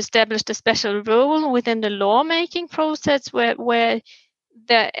have established a special role within the lawmaking process, where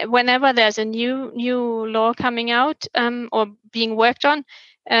whenever there's a new law coming out or being worked on,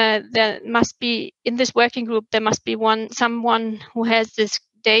 there must be, in this working group, there must be someone who has this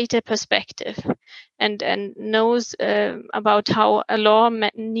data perspective and knows about how a law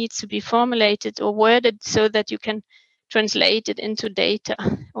needs to be formulated or worded so that you can translate it into data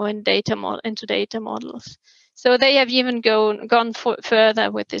or into data models. So they have even gone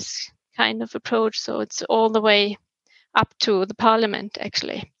further with this kind of approach. So it's all the way up to the parliament,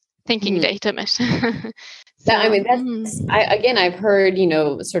 actually, thinking data mesh. So, I mean, I've heard,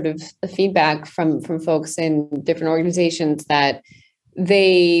 sort of the feedback from folks in different organizations that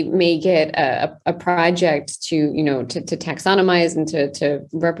they may get a project to taxonomize and to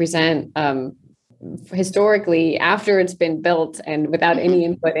represent historically after it's been built and without any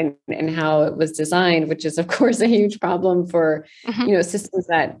input in how it was designed, which is of course a huge problem for systems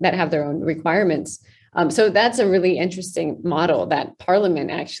that have their own requirements. So that's a really interesting model that Parliament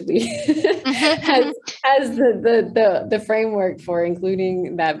actually has the framework for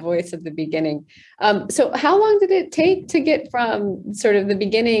including that voice at the beginning. So how long did it take to get from sort of the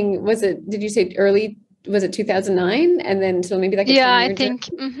beginning? Did you say early? Was it 2009? And then so maybe like a 10-year I think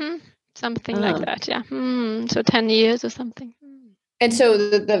something like that. Yeah, so 10 years or something. And so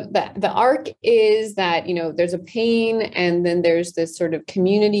the arc is that, there's a pain, and then there's this sort of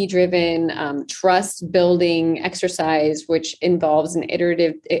community-driven trust building exercise, which involves an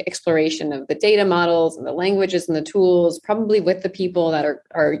iterative exploration of the data models and the languages and the tools, probably with the people that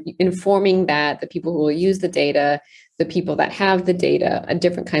are informing that, the people who will use the data, the people that have the data at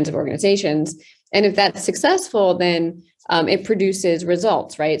different kinds of organizations. And if that's successful, then it produces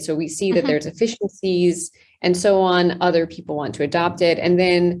results, right? So we see that there's efficiencies and so on. Other people want to adopt it. And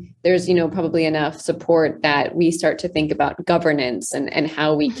then there's, probably enough support that we start to think about governance and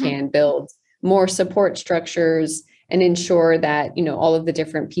how we can build more support structures and ensure that, all of the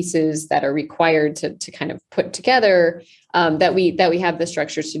different pieces that are required to kind of put together, that we have the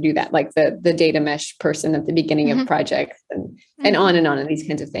structures to do that, like the data mesh person at the beginning of projects and on and these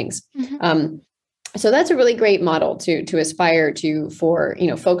kinds of things. So that's a really great model to aspire to for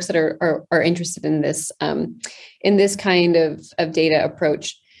folks that are interested in this kind of data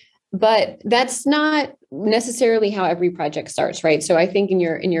approach. But that's not necessarily how every project starts, right? So I think in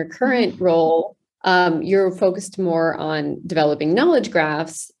your current role, you're focused more on developing knowledge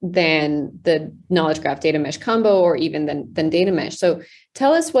graphs than the knowledge graph data mesh combo, or even than data mesh. So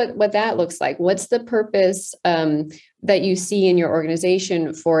tell us what that looks like. What's the purpose that you see in your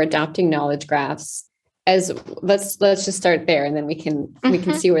organization for adopting knowledge graphs? Let's just start there, and then we can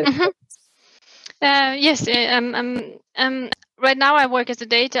see where. Yes. Right now, I work as a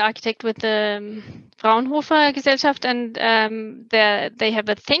data architect with the Fraunhofer Gesellschaft, and they have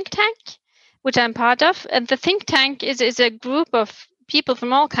a think tank, which I'm part of. And the think tank is a group of people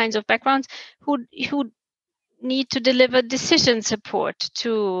from all kinds of backgrounds who need to deliver decision support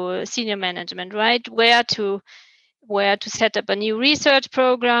to senior management, right? Where to set up a new research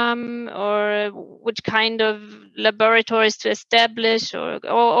program, or which kind of laboratories to establish, or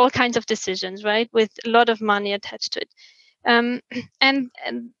all kinds of decisions, right? With a lot of money attached to it. And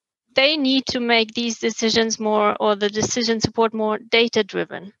they need to make these decisions more, or the decision support more data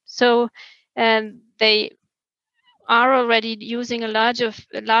driven. So they are already using a large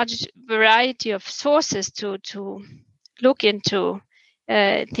variety of sources to look into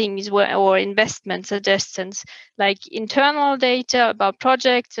things or investment suggestions, like internal data about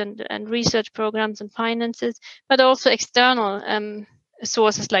projects and research programs and finances, but also external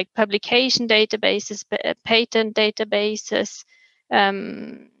sources like publication databases, patent databases,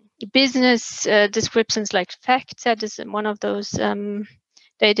 business descriptions like FactSet is one of those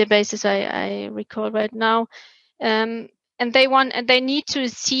databases I recall right now. And they need to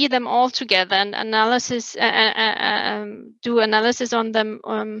see them all together and do analysis on them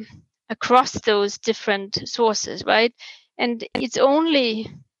across those different sources, right? And it's only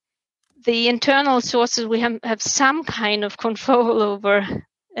the internal sources we have some kind of control over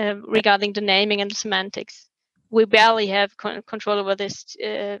regarding the naming and the semantics. We barely have control over this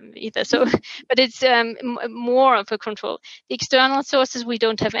either. So, but it's more of a control. The external sources we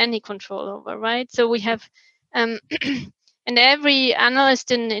don't have any control over, right? So we have. And every analyst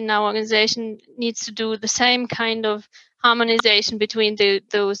in our organization needs to do the same kind of harmonization between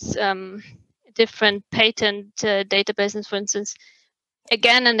those different patent databases, for instance,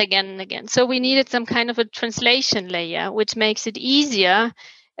 again and again and again. So we needed some kind of a translation layer, which makes it easier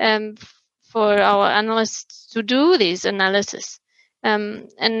for our analysts to do these analysis and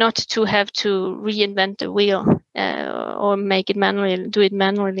not to have to reinvent the wheel or make it manually, do it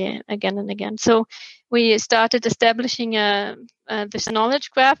manually again and again. So we started establishing this knowledge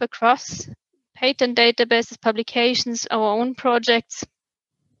graph across patent databases, publications, our own projects,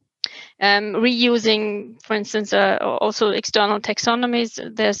 reusing, for instance, also external taxonomies.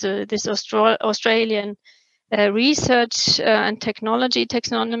 There's this Australian research and technology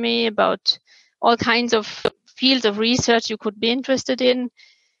taxonomy about all kinds of fields of research you could be interested in.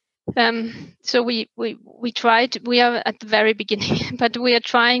 So we tried. We are at the very beginning, but we are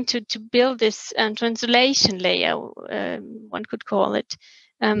trying to build this translation layer, one could call it,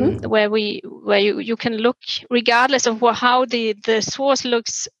 where you can look, regardless of how the source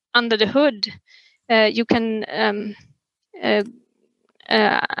looks under the hood. You can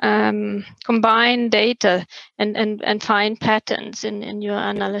combine data and find patterns in your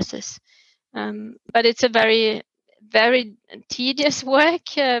analysis. But it's a very, very tedious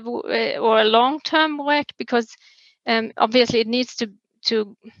work or a long-term work, because obviously it needs to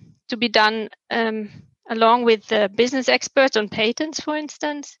be done along with the business experts on patents, for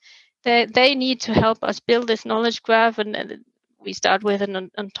instance. They need to help us build this knowledge graph, and we start with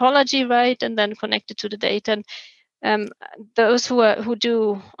an ontology, right, and then connect it to the data. And those who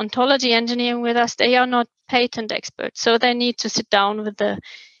do ontology engineering with us, they are not patent experts, so they need to sit down with the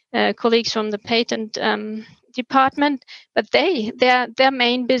colleagues from the patent department. But their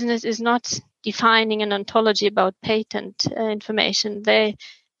main business is not defining an ontology about patent information. Their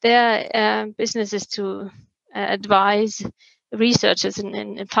business is to advise researchers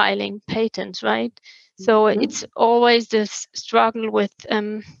in filing patents, right? So it's always this struggle with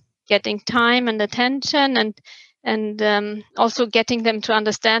getting time and attention, and also getting them to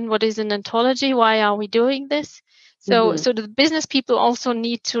understand what is an ontology. Why are we doing this? So the business people also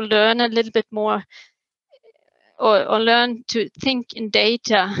need to learn a little bit more, or learn to think in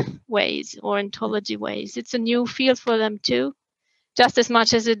data ways or ontology ways. It's a new field for them too, just as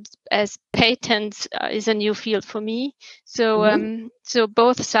much as patents is a new field for me. So so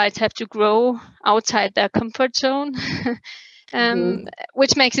both sides have to grow outside their comfort zone,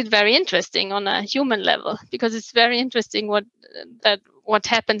 which makes it very interesting on a human level, because it's very interesting what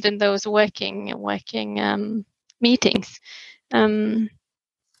happened in those working meetings. So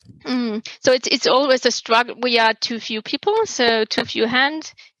it's always a struggle. We are too few people, so too few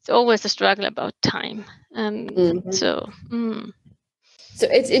hands. It's always a struggle about time. So so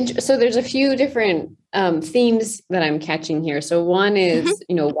there's a few different themes that I'm catching here. So one is,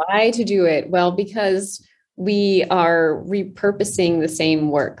 why to do it? Well, because we are repurposing the same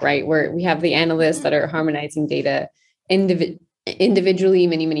work, right? Where we have the analysts that are harmonizing data individually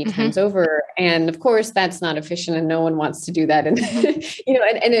many times over, and of course that's not efficient, and no one wants to do that, and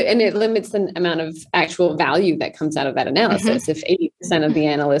and it limits the amount of actual value that comes out of that analysis if 80% of the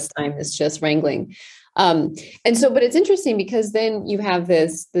analyst time is just wrangling. And so, but it's interesting because then you have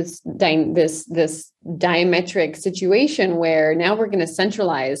this diametric situation where now we're going to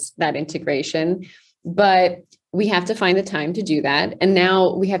centralize that integration, but we have to find the time to do that. And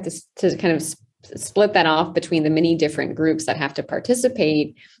now we have to kind of split that off between the many different groups that have to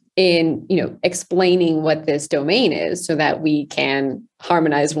participate in, explaining what this domain is, so that we can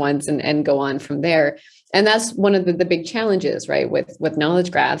harmonize once and go on from there. And that's one of the big challenges, right, with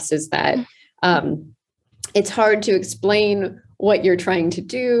knowledge graphs, is that it's hard to explain what you're trying to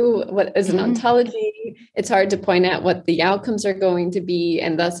do, what is an ontology. It's hard to point out what the outcomes are going to be.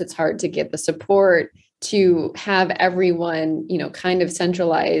 And thus it's hard to get the support to have everyone, kind of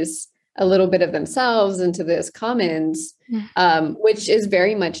centralize a little bit of themselves into this commons, which is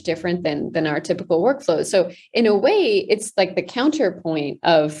very much different than our typical workflow. So in a way, it's like the counterpoint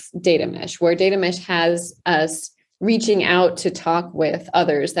of data mesh, where data mesh has us reaching out to talk with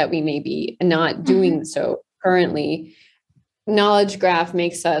others that we may be not doing so currently. Knowledge graph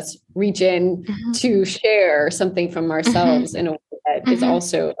makes us reach in to share something from ourselves in a way that is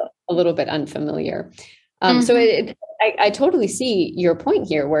also a little bit unfamiliar. So I totally see your point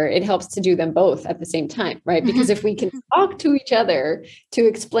here, where it helps to do them both at the same time, right? Because if we can talk to each other to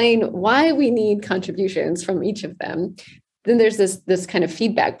explain why we need contributions from each of them, then there's this kind of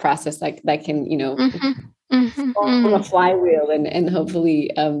feedback process that can, form a flywheel and hopefully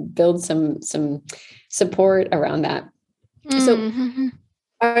build some support around that. So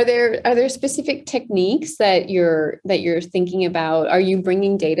are there specific techniques that you're thinking about? Are you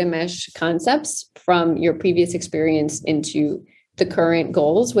bringing data mesh concepts from your previous experience into the current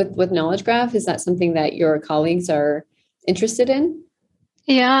goals with knowledge graph? Is that something that your colleagues are interested in?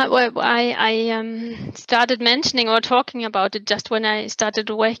 Yeah, well, I started mentioning or talking about it just when I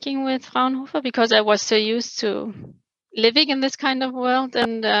started working with Fraunhofer, because I was so used to living in this kind of world,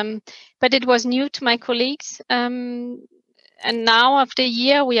 and but it was new to my colleagues. And now after a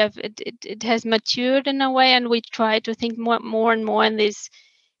year, we have it has matured in a way, and we try to think more and more in these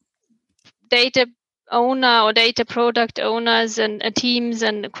data owner or data product owners and teams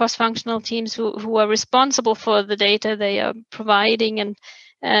and cross-functional teams who are responsible for the data they are providing, and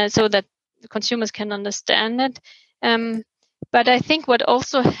so that the consumers can understand it. But I think what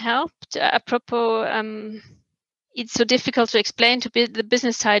also helped, apropos, it's so difficult to explain to the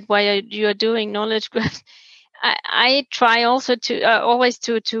business side why you are doing knowledge graphs. I try also to always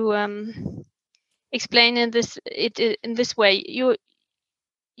to explain in this way.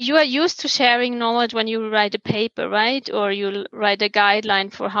 You are used to sharing knowledge when you write a paper, right? Or you write a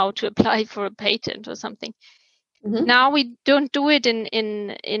guideline for how to apply for a patent or something. Now we don't do it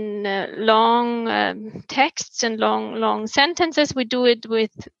in long texts and long sentences. We do it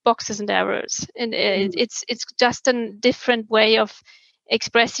with boxes and arrows, and it's just a different way of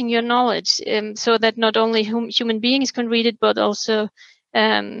expressing your knowledge, so that not only human beings can read it, but also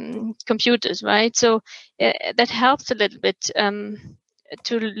computers, right? So that helps a little bit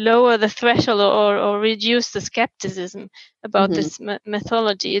to lower the threshold or reduce the skepticism about this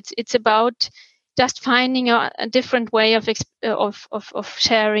methodology. It's about just finding a different way of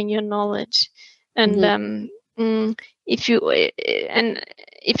sharing your knowledge, and if you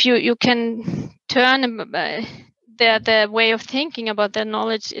can turn their way of thinking about their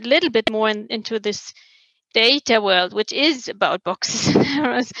knowledge a little bit more into this data world, which is about boxes and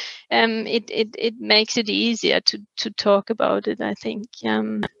arrows, it makes it easier to talk about it, I think.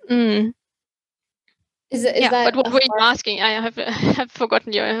 Is that but what were you asking? I have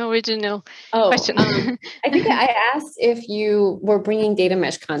forgotten your original question. I think I asked if you were bringing data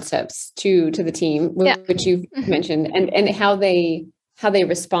mesh concepts to the team, which you mentioned, and how they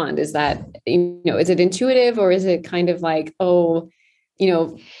respond. Is that, is it intuitive, or is it kind of like, does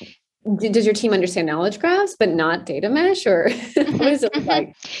your team understand knowledge graphs but not data mesh, or what does it look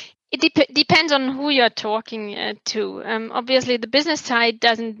like? It depends on who you're talking to. Obviously, the business side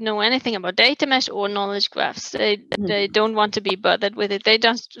doesn't know anything about data mesh or knowledge graphs. They don't want to be bothered with it. They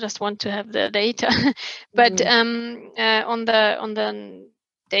just want to have the data. But on the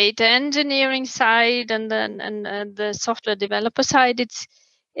data engineering side and the software developer side, it's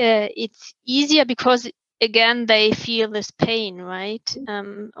easier because, again, they feel this pain, right?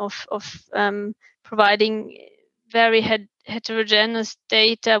 Of providing very heterogeneous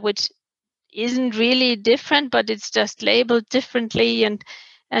data, which isn't really different, but it's just labeled differently, and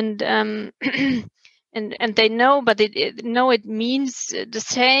they know, but it means the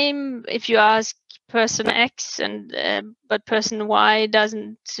same if you ask person X, and but person Y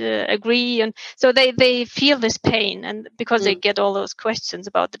doesn't agree, and so they feel this pain, and because they get all those questions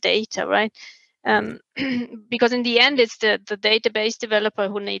about the data, right? Because in the end, it's the database developer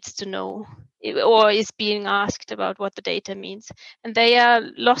who needs to know, or is being asked about what the data means, and they are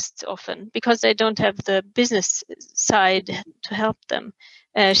lost often because they don't have the business side to help them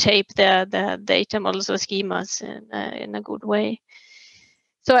shape their data models or schemas in a good way.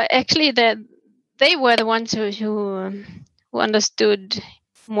 So actually, they were the ones who understood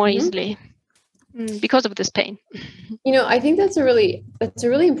more easily because of this pain. I think that's a really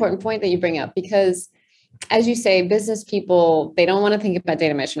important point that you bring up, because, as you say, business people, they don't want to think about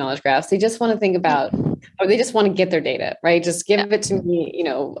data mesh knowledge graphs. They just want to think about, or they just want to get their data, right? Just give it to me,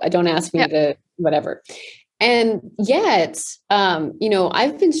 don't ask me to whatever. And yet,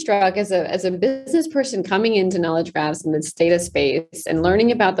 I've been struck as a business person coming into knowledge graphs in this data space and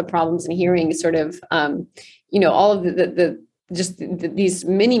learning about the problems and hearing sort of, all of these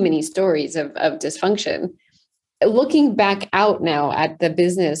many stories of dysfunction. Looking back out now at the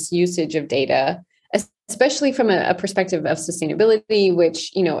business usage of data, especially from a perspective of sustainability,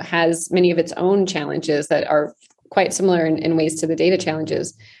 which, has many of its own challenges that are quite similar in ways to the data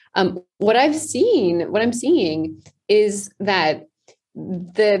challenges. What I'm seeing is that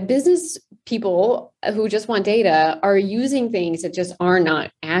the business people who just want data are using things that just are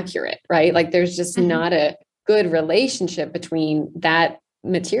not accurate, right? Like there's just not a good relationship between that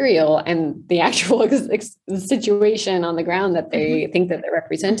material and the actual situation on the ground that they think that they're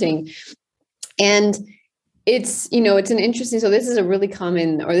representing. And it's, it's an interesting, so this is a really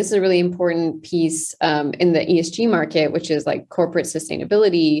common, or this is a really important piece in the ESG market, which is like corporate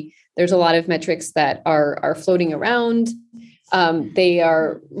sustainability. There's a lot of metrics that are floating around. They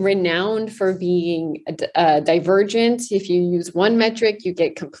are renowned for being divergent. If you use one metric, you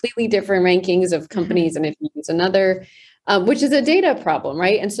get completely different rankings of companies, and if you use another, which is a data problem,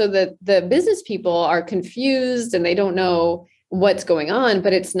 right? And so the business people are confused and they don't know what's going on,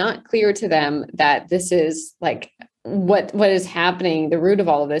 but it's not clear to them that this is like what is happening. The root of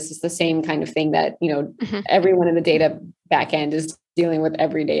all of this is the same kind of thing that, everyone in the data backend is dealing with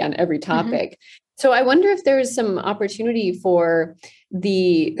every day on every topic. So I wonder if there's some opportunity for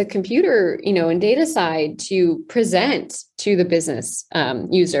the computer, and data side to present to the business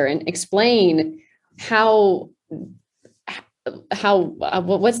user and explain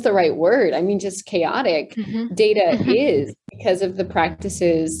what's the right word? I mean, just chaotic data is, because of the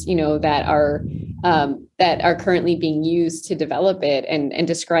practices, that are currently being used to develop it and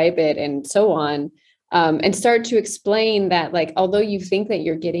describe it and so on. And start to explain that, like, although you think that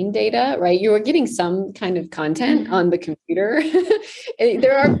you're getting data, right, you are getting some kind of content on the computer.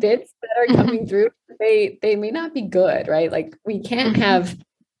 There are bits that are coming through. They may not be good, right? Like we can't have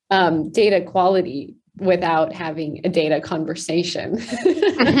data quality without having a data conversation.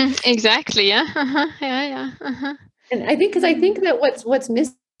 Exactly. Yeah. Yeah. And I think that what's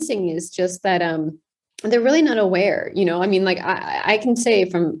missing is just that they're really not aware. I mean, like I can say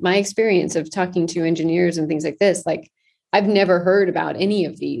from my experience of talking to engineers and things like this, like I've never heard about any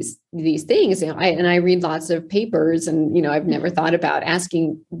of these things. I read lots of papers, and I've never thought about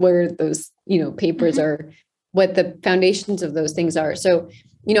asking where those papers are, what the foundations of those things are. So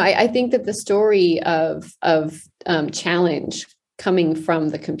I think that the story of challenge coming from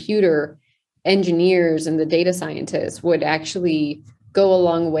the computer engineers and the data scientists would actually go a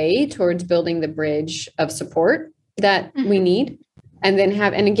long way towards building the bridge of support that we need. And then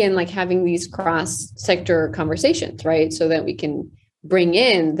having these cross-sector conversations, right? So that we can bring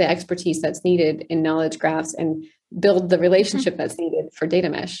in the expertise that's needed in knowledge graphs and build the relationship that's needed for data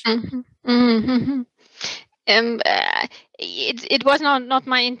mesh. It was not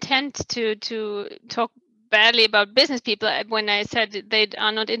my intent to talk badly about business people when I said they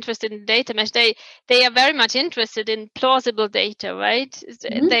are not interested in data mesh. They are very much interested in plausible data, right?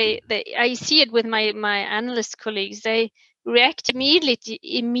 I see it with my analyst colleagues. They react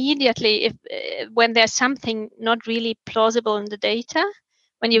immediately if when there's something not really plausible in the data.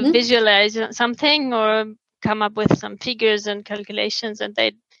 When you visualize something or come up with some figures and calculations, and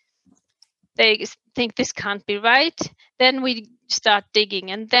they think this can't be right, then we start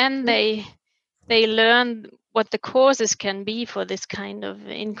digging, and then they learn what the causes can be for this kind of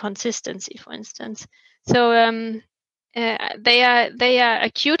inconsistency, for instance. So they are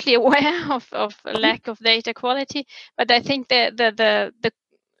acutely aware of a lack of data quality, but I think that the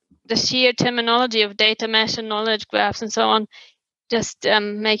sheer terminology of data mesh and knowledge graphs and so on just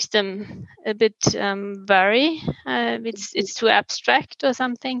makes them a bit wary. It's too abstract or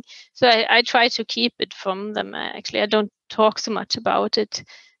something. So I try to keep it from them. Actually, I don't talk so much about it.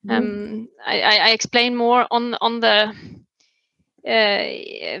 I explain more on the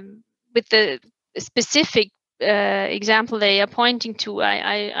with the specific example they are pointing to.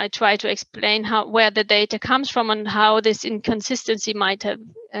 I try to explain where the data comes from and how this inconsistency might have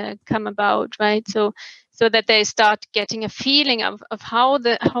come about, right? So that they start getting a feeling of how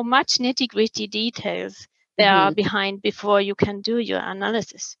much nitty-gritty details there are behind before you can do your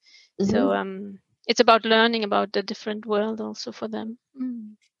analysis. So it's about learning about the different world also for them.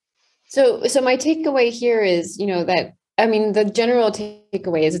 So my takeaway here is, that, I mean, the general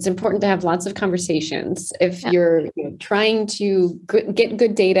takeaway is it's important to have lots of conversations. If you're trying to get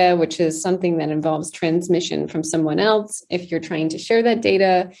good data, which is something that involves transmission from someone else, if you're trying to share that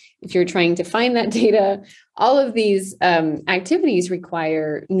data, if you're trying to find that data, all of these activities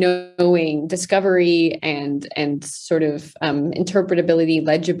require knowing, discovery, and sort of interpretability,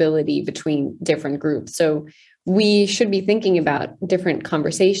 legibility between different groups. So we should be thinking about different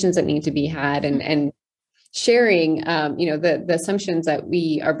conversations that need to be had and sharing, the assumptions that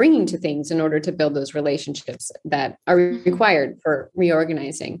we are bringing to things in order to build those relationships that are required for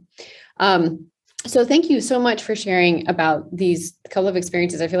reorganizing. So thank you so much for sharing about these couple of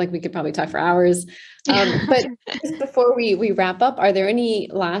experiences. I feel like we could probably talk for hours. But just before we wrap up, are there any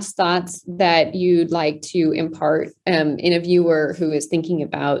last thoughts that you'd like to impart in a viewer who is thinking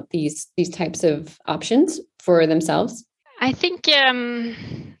about these types of options for themselves? I think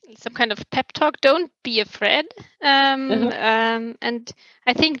some kind of pep talk. Don't be afraid. And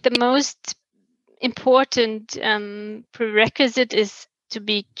I think the most important prerequisite is to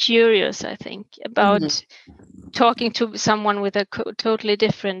be curious, I think, about talking to someone with a totally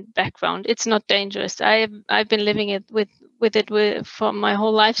different background. It's not dangerous. I've been living it with it for my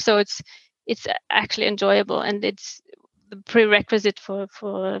whole life, so it's actually enjoyable, and it's the prerequisite for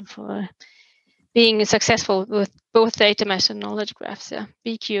being successful with both data mesh and knowledge graphs. Yeah,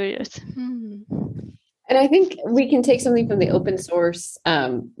 be curious. And I think we can take something from the open source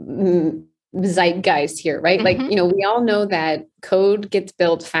zeitgeist here, right? Like, we all know that code gets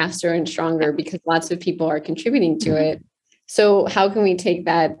built faster and stronger because lots of people are contributing to it. So how can we take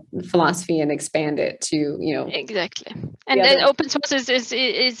that philosophy and expand it to, Exactly. And then open source is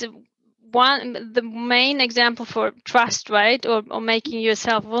the main example for trust, right? Or making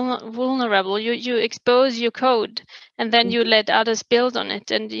yourself vulnerable. You expose your code, and then you let others build on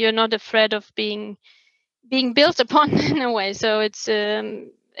it, and you're not afraid of being built upon in a way. So it's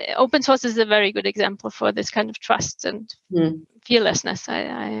open source is a very good example for this kind of trust and fearlessness.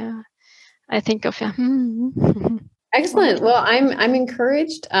 I think of. Excellent. Well, I'm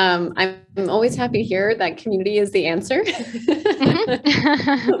encouraged. I'm always happy to hear that community is the answer.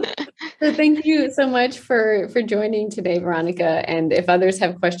 So thank you so much for joining today, Veronika. And if others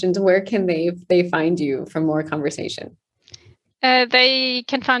have questions, where can they find you for more conversation? They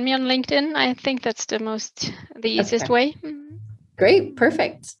can find me on LinkedIn. I think that's the easiest way. Great.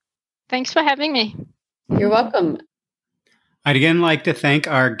 Perfect. Thanks for having me. You're welcome. I'd again like to thank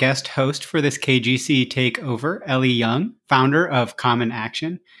our guest host for this KGC takeover, Ellie Young, founder of Common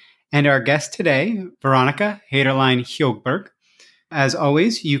Action, and our guest today, Veronika Haderlein-Høgberg. As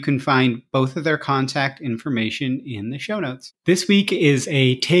always, you can find both of their contact information in the show notes. This week is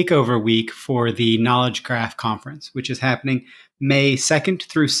a takeover week for the Knowledge Graph Conference, which is happening May 2nd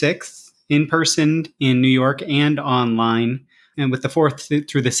through 6th, in person in New York and online, and with the 4th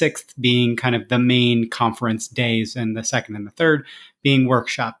through the 6th being kind of the main conference days and the 2nd and the 3rd being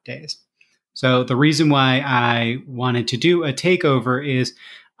workshop days. So the reason why I wanted to do a takeover is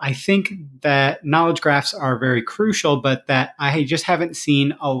I think that knowledge graphs are very crucial, but that I just haven't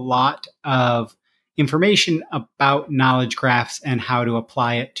seen a lot of information about knowledge graphs and how to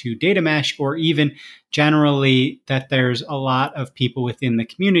apply it to data mesh, or even generally that there's a lot of people within the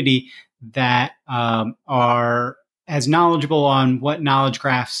community that are as knowledgeable on what knowledge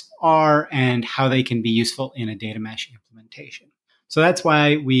graphs are and how they can be useful in a data mesh implementation. So that's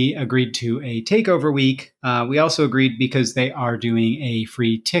why we agreed to a takeover week. We also agreed because they are doing a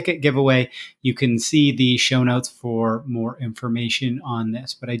free ticket giveaway. You can see the show notes for more information on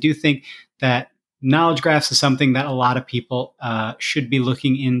this. But I do think that knowledge graphs is something that a lot of people should be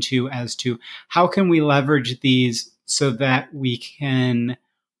looking into as to how can we leverage these so that we can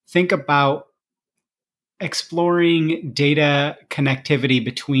think about exploring data connectivity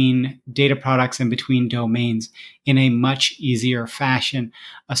between data products and between domains in a much easier fashion,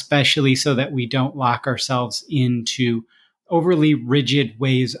 especially so that we don't lock ourselves into overly rigid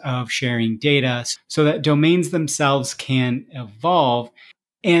ways of sharing data, so that domains themselves can evolve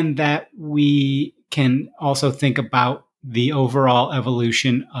and that we can also think about the overall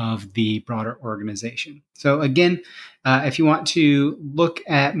evolution of the broader organization. So again, if you want to look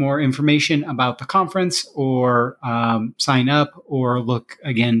at more information about the conference or sign up or look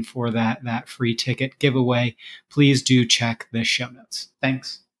again for that free ticket giveaway, please do check the show notes.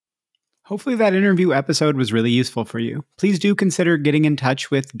 Thanks. Hopefully that interview episode was really useful for you. Please do consider getting in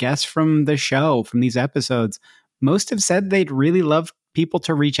touch with guests from the show, from these episodes. Most have said they'd really love people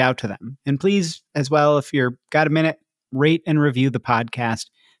to reach out to them. And please, as well, if you've got a minute, rate and review the podcast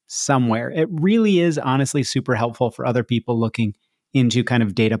somewhere. It really is honestly super helpful for other people looking into kind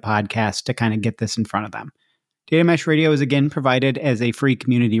of data podcasts to kind of get this in front of them. Data Mesh Radio is again provided as a free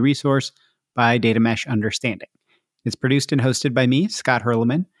community resource by Data Mesh Understanding. It's produced and hosted by me, Scott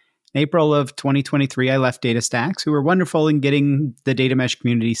Hurleman. In April of 2023, I left DataStax, who were wonderful in getting the Data Mesh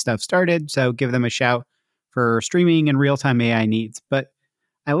community stuff started, so give them a shout for streaming and real-time AI needs. But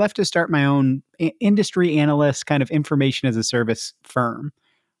I left to start my own industry analyst kind of information as a service firm.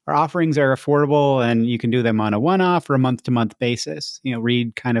 Our offerings are affordable and you can do them on a one-off or a month-to-month basis.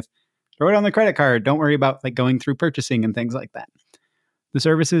 Read kind of throw it on the credit card. Don't worry about like going through purchasing and things like that. The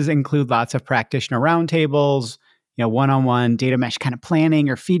services include lots of practitioner roundtables, one-on-one data mesh kind of planning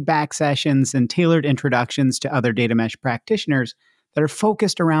or feedback sessions, and tailored introductions to other data mesh practitioners that are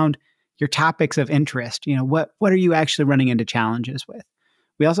focused around your topics of interest. What are you actually running into challenges with?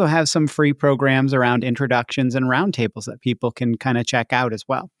 We also have some free programs around introductions and roundtables that people can kind of check out as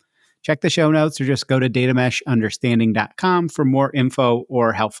well. Check the show notes or just go to datameshunderstanding.com for more info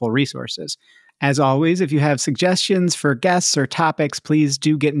or helpful resources. As always, if you have suggestions for guests or topics, please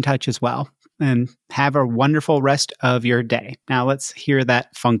do get in touch as well. And have a wonderful rest of your day. Now let's hear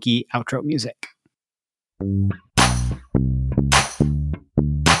that funky outro music.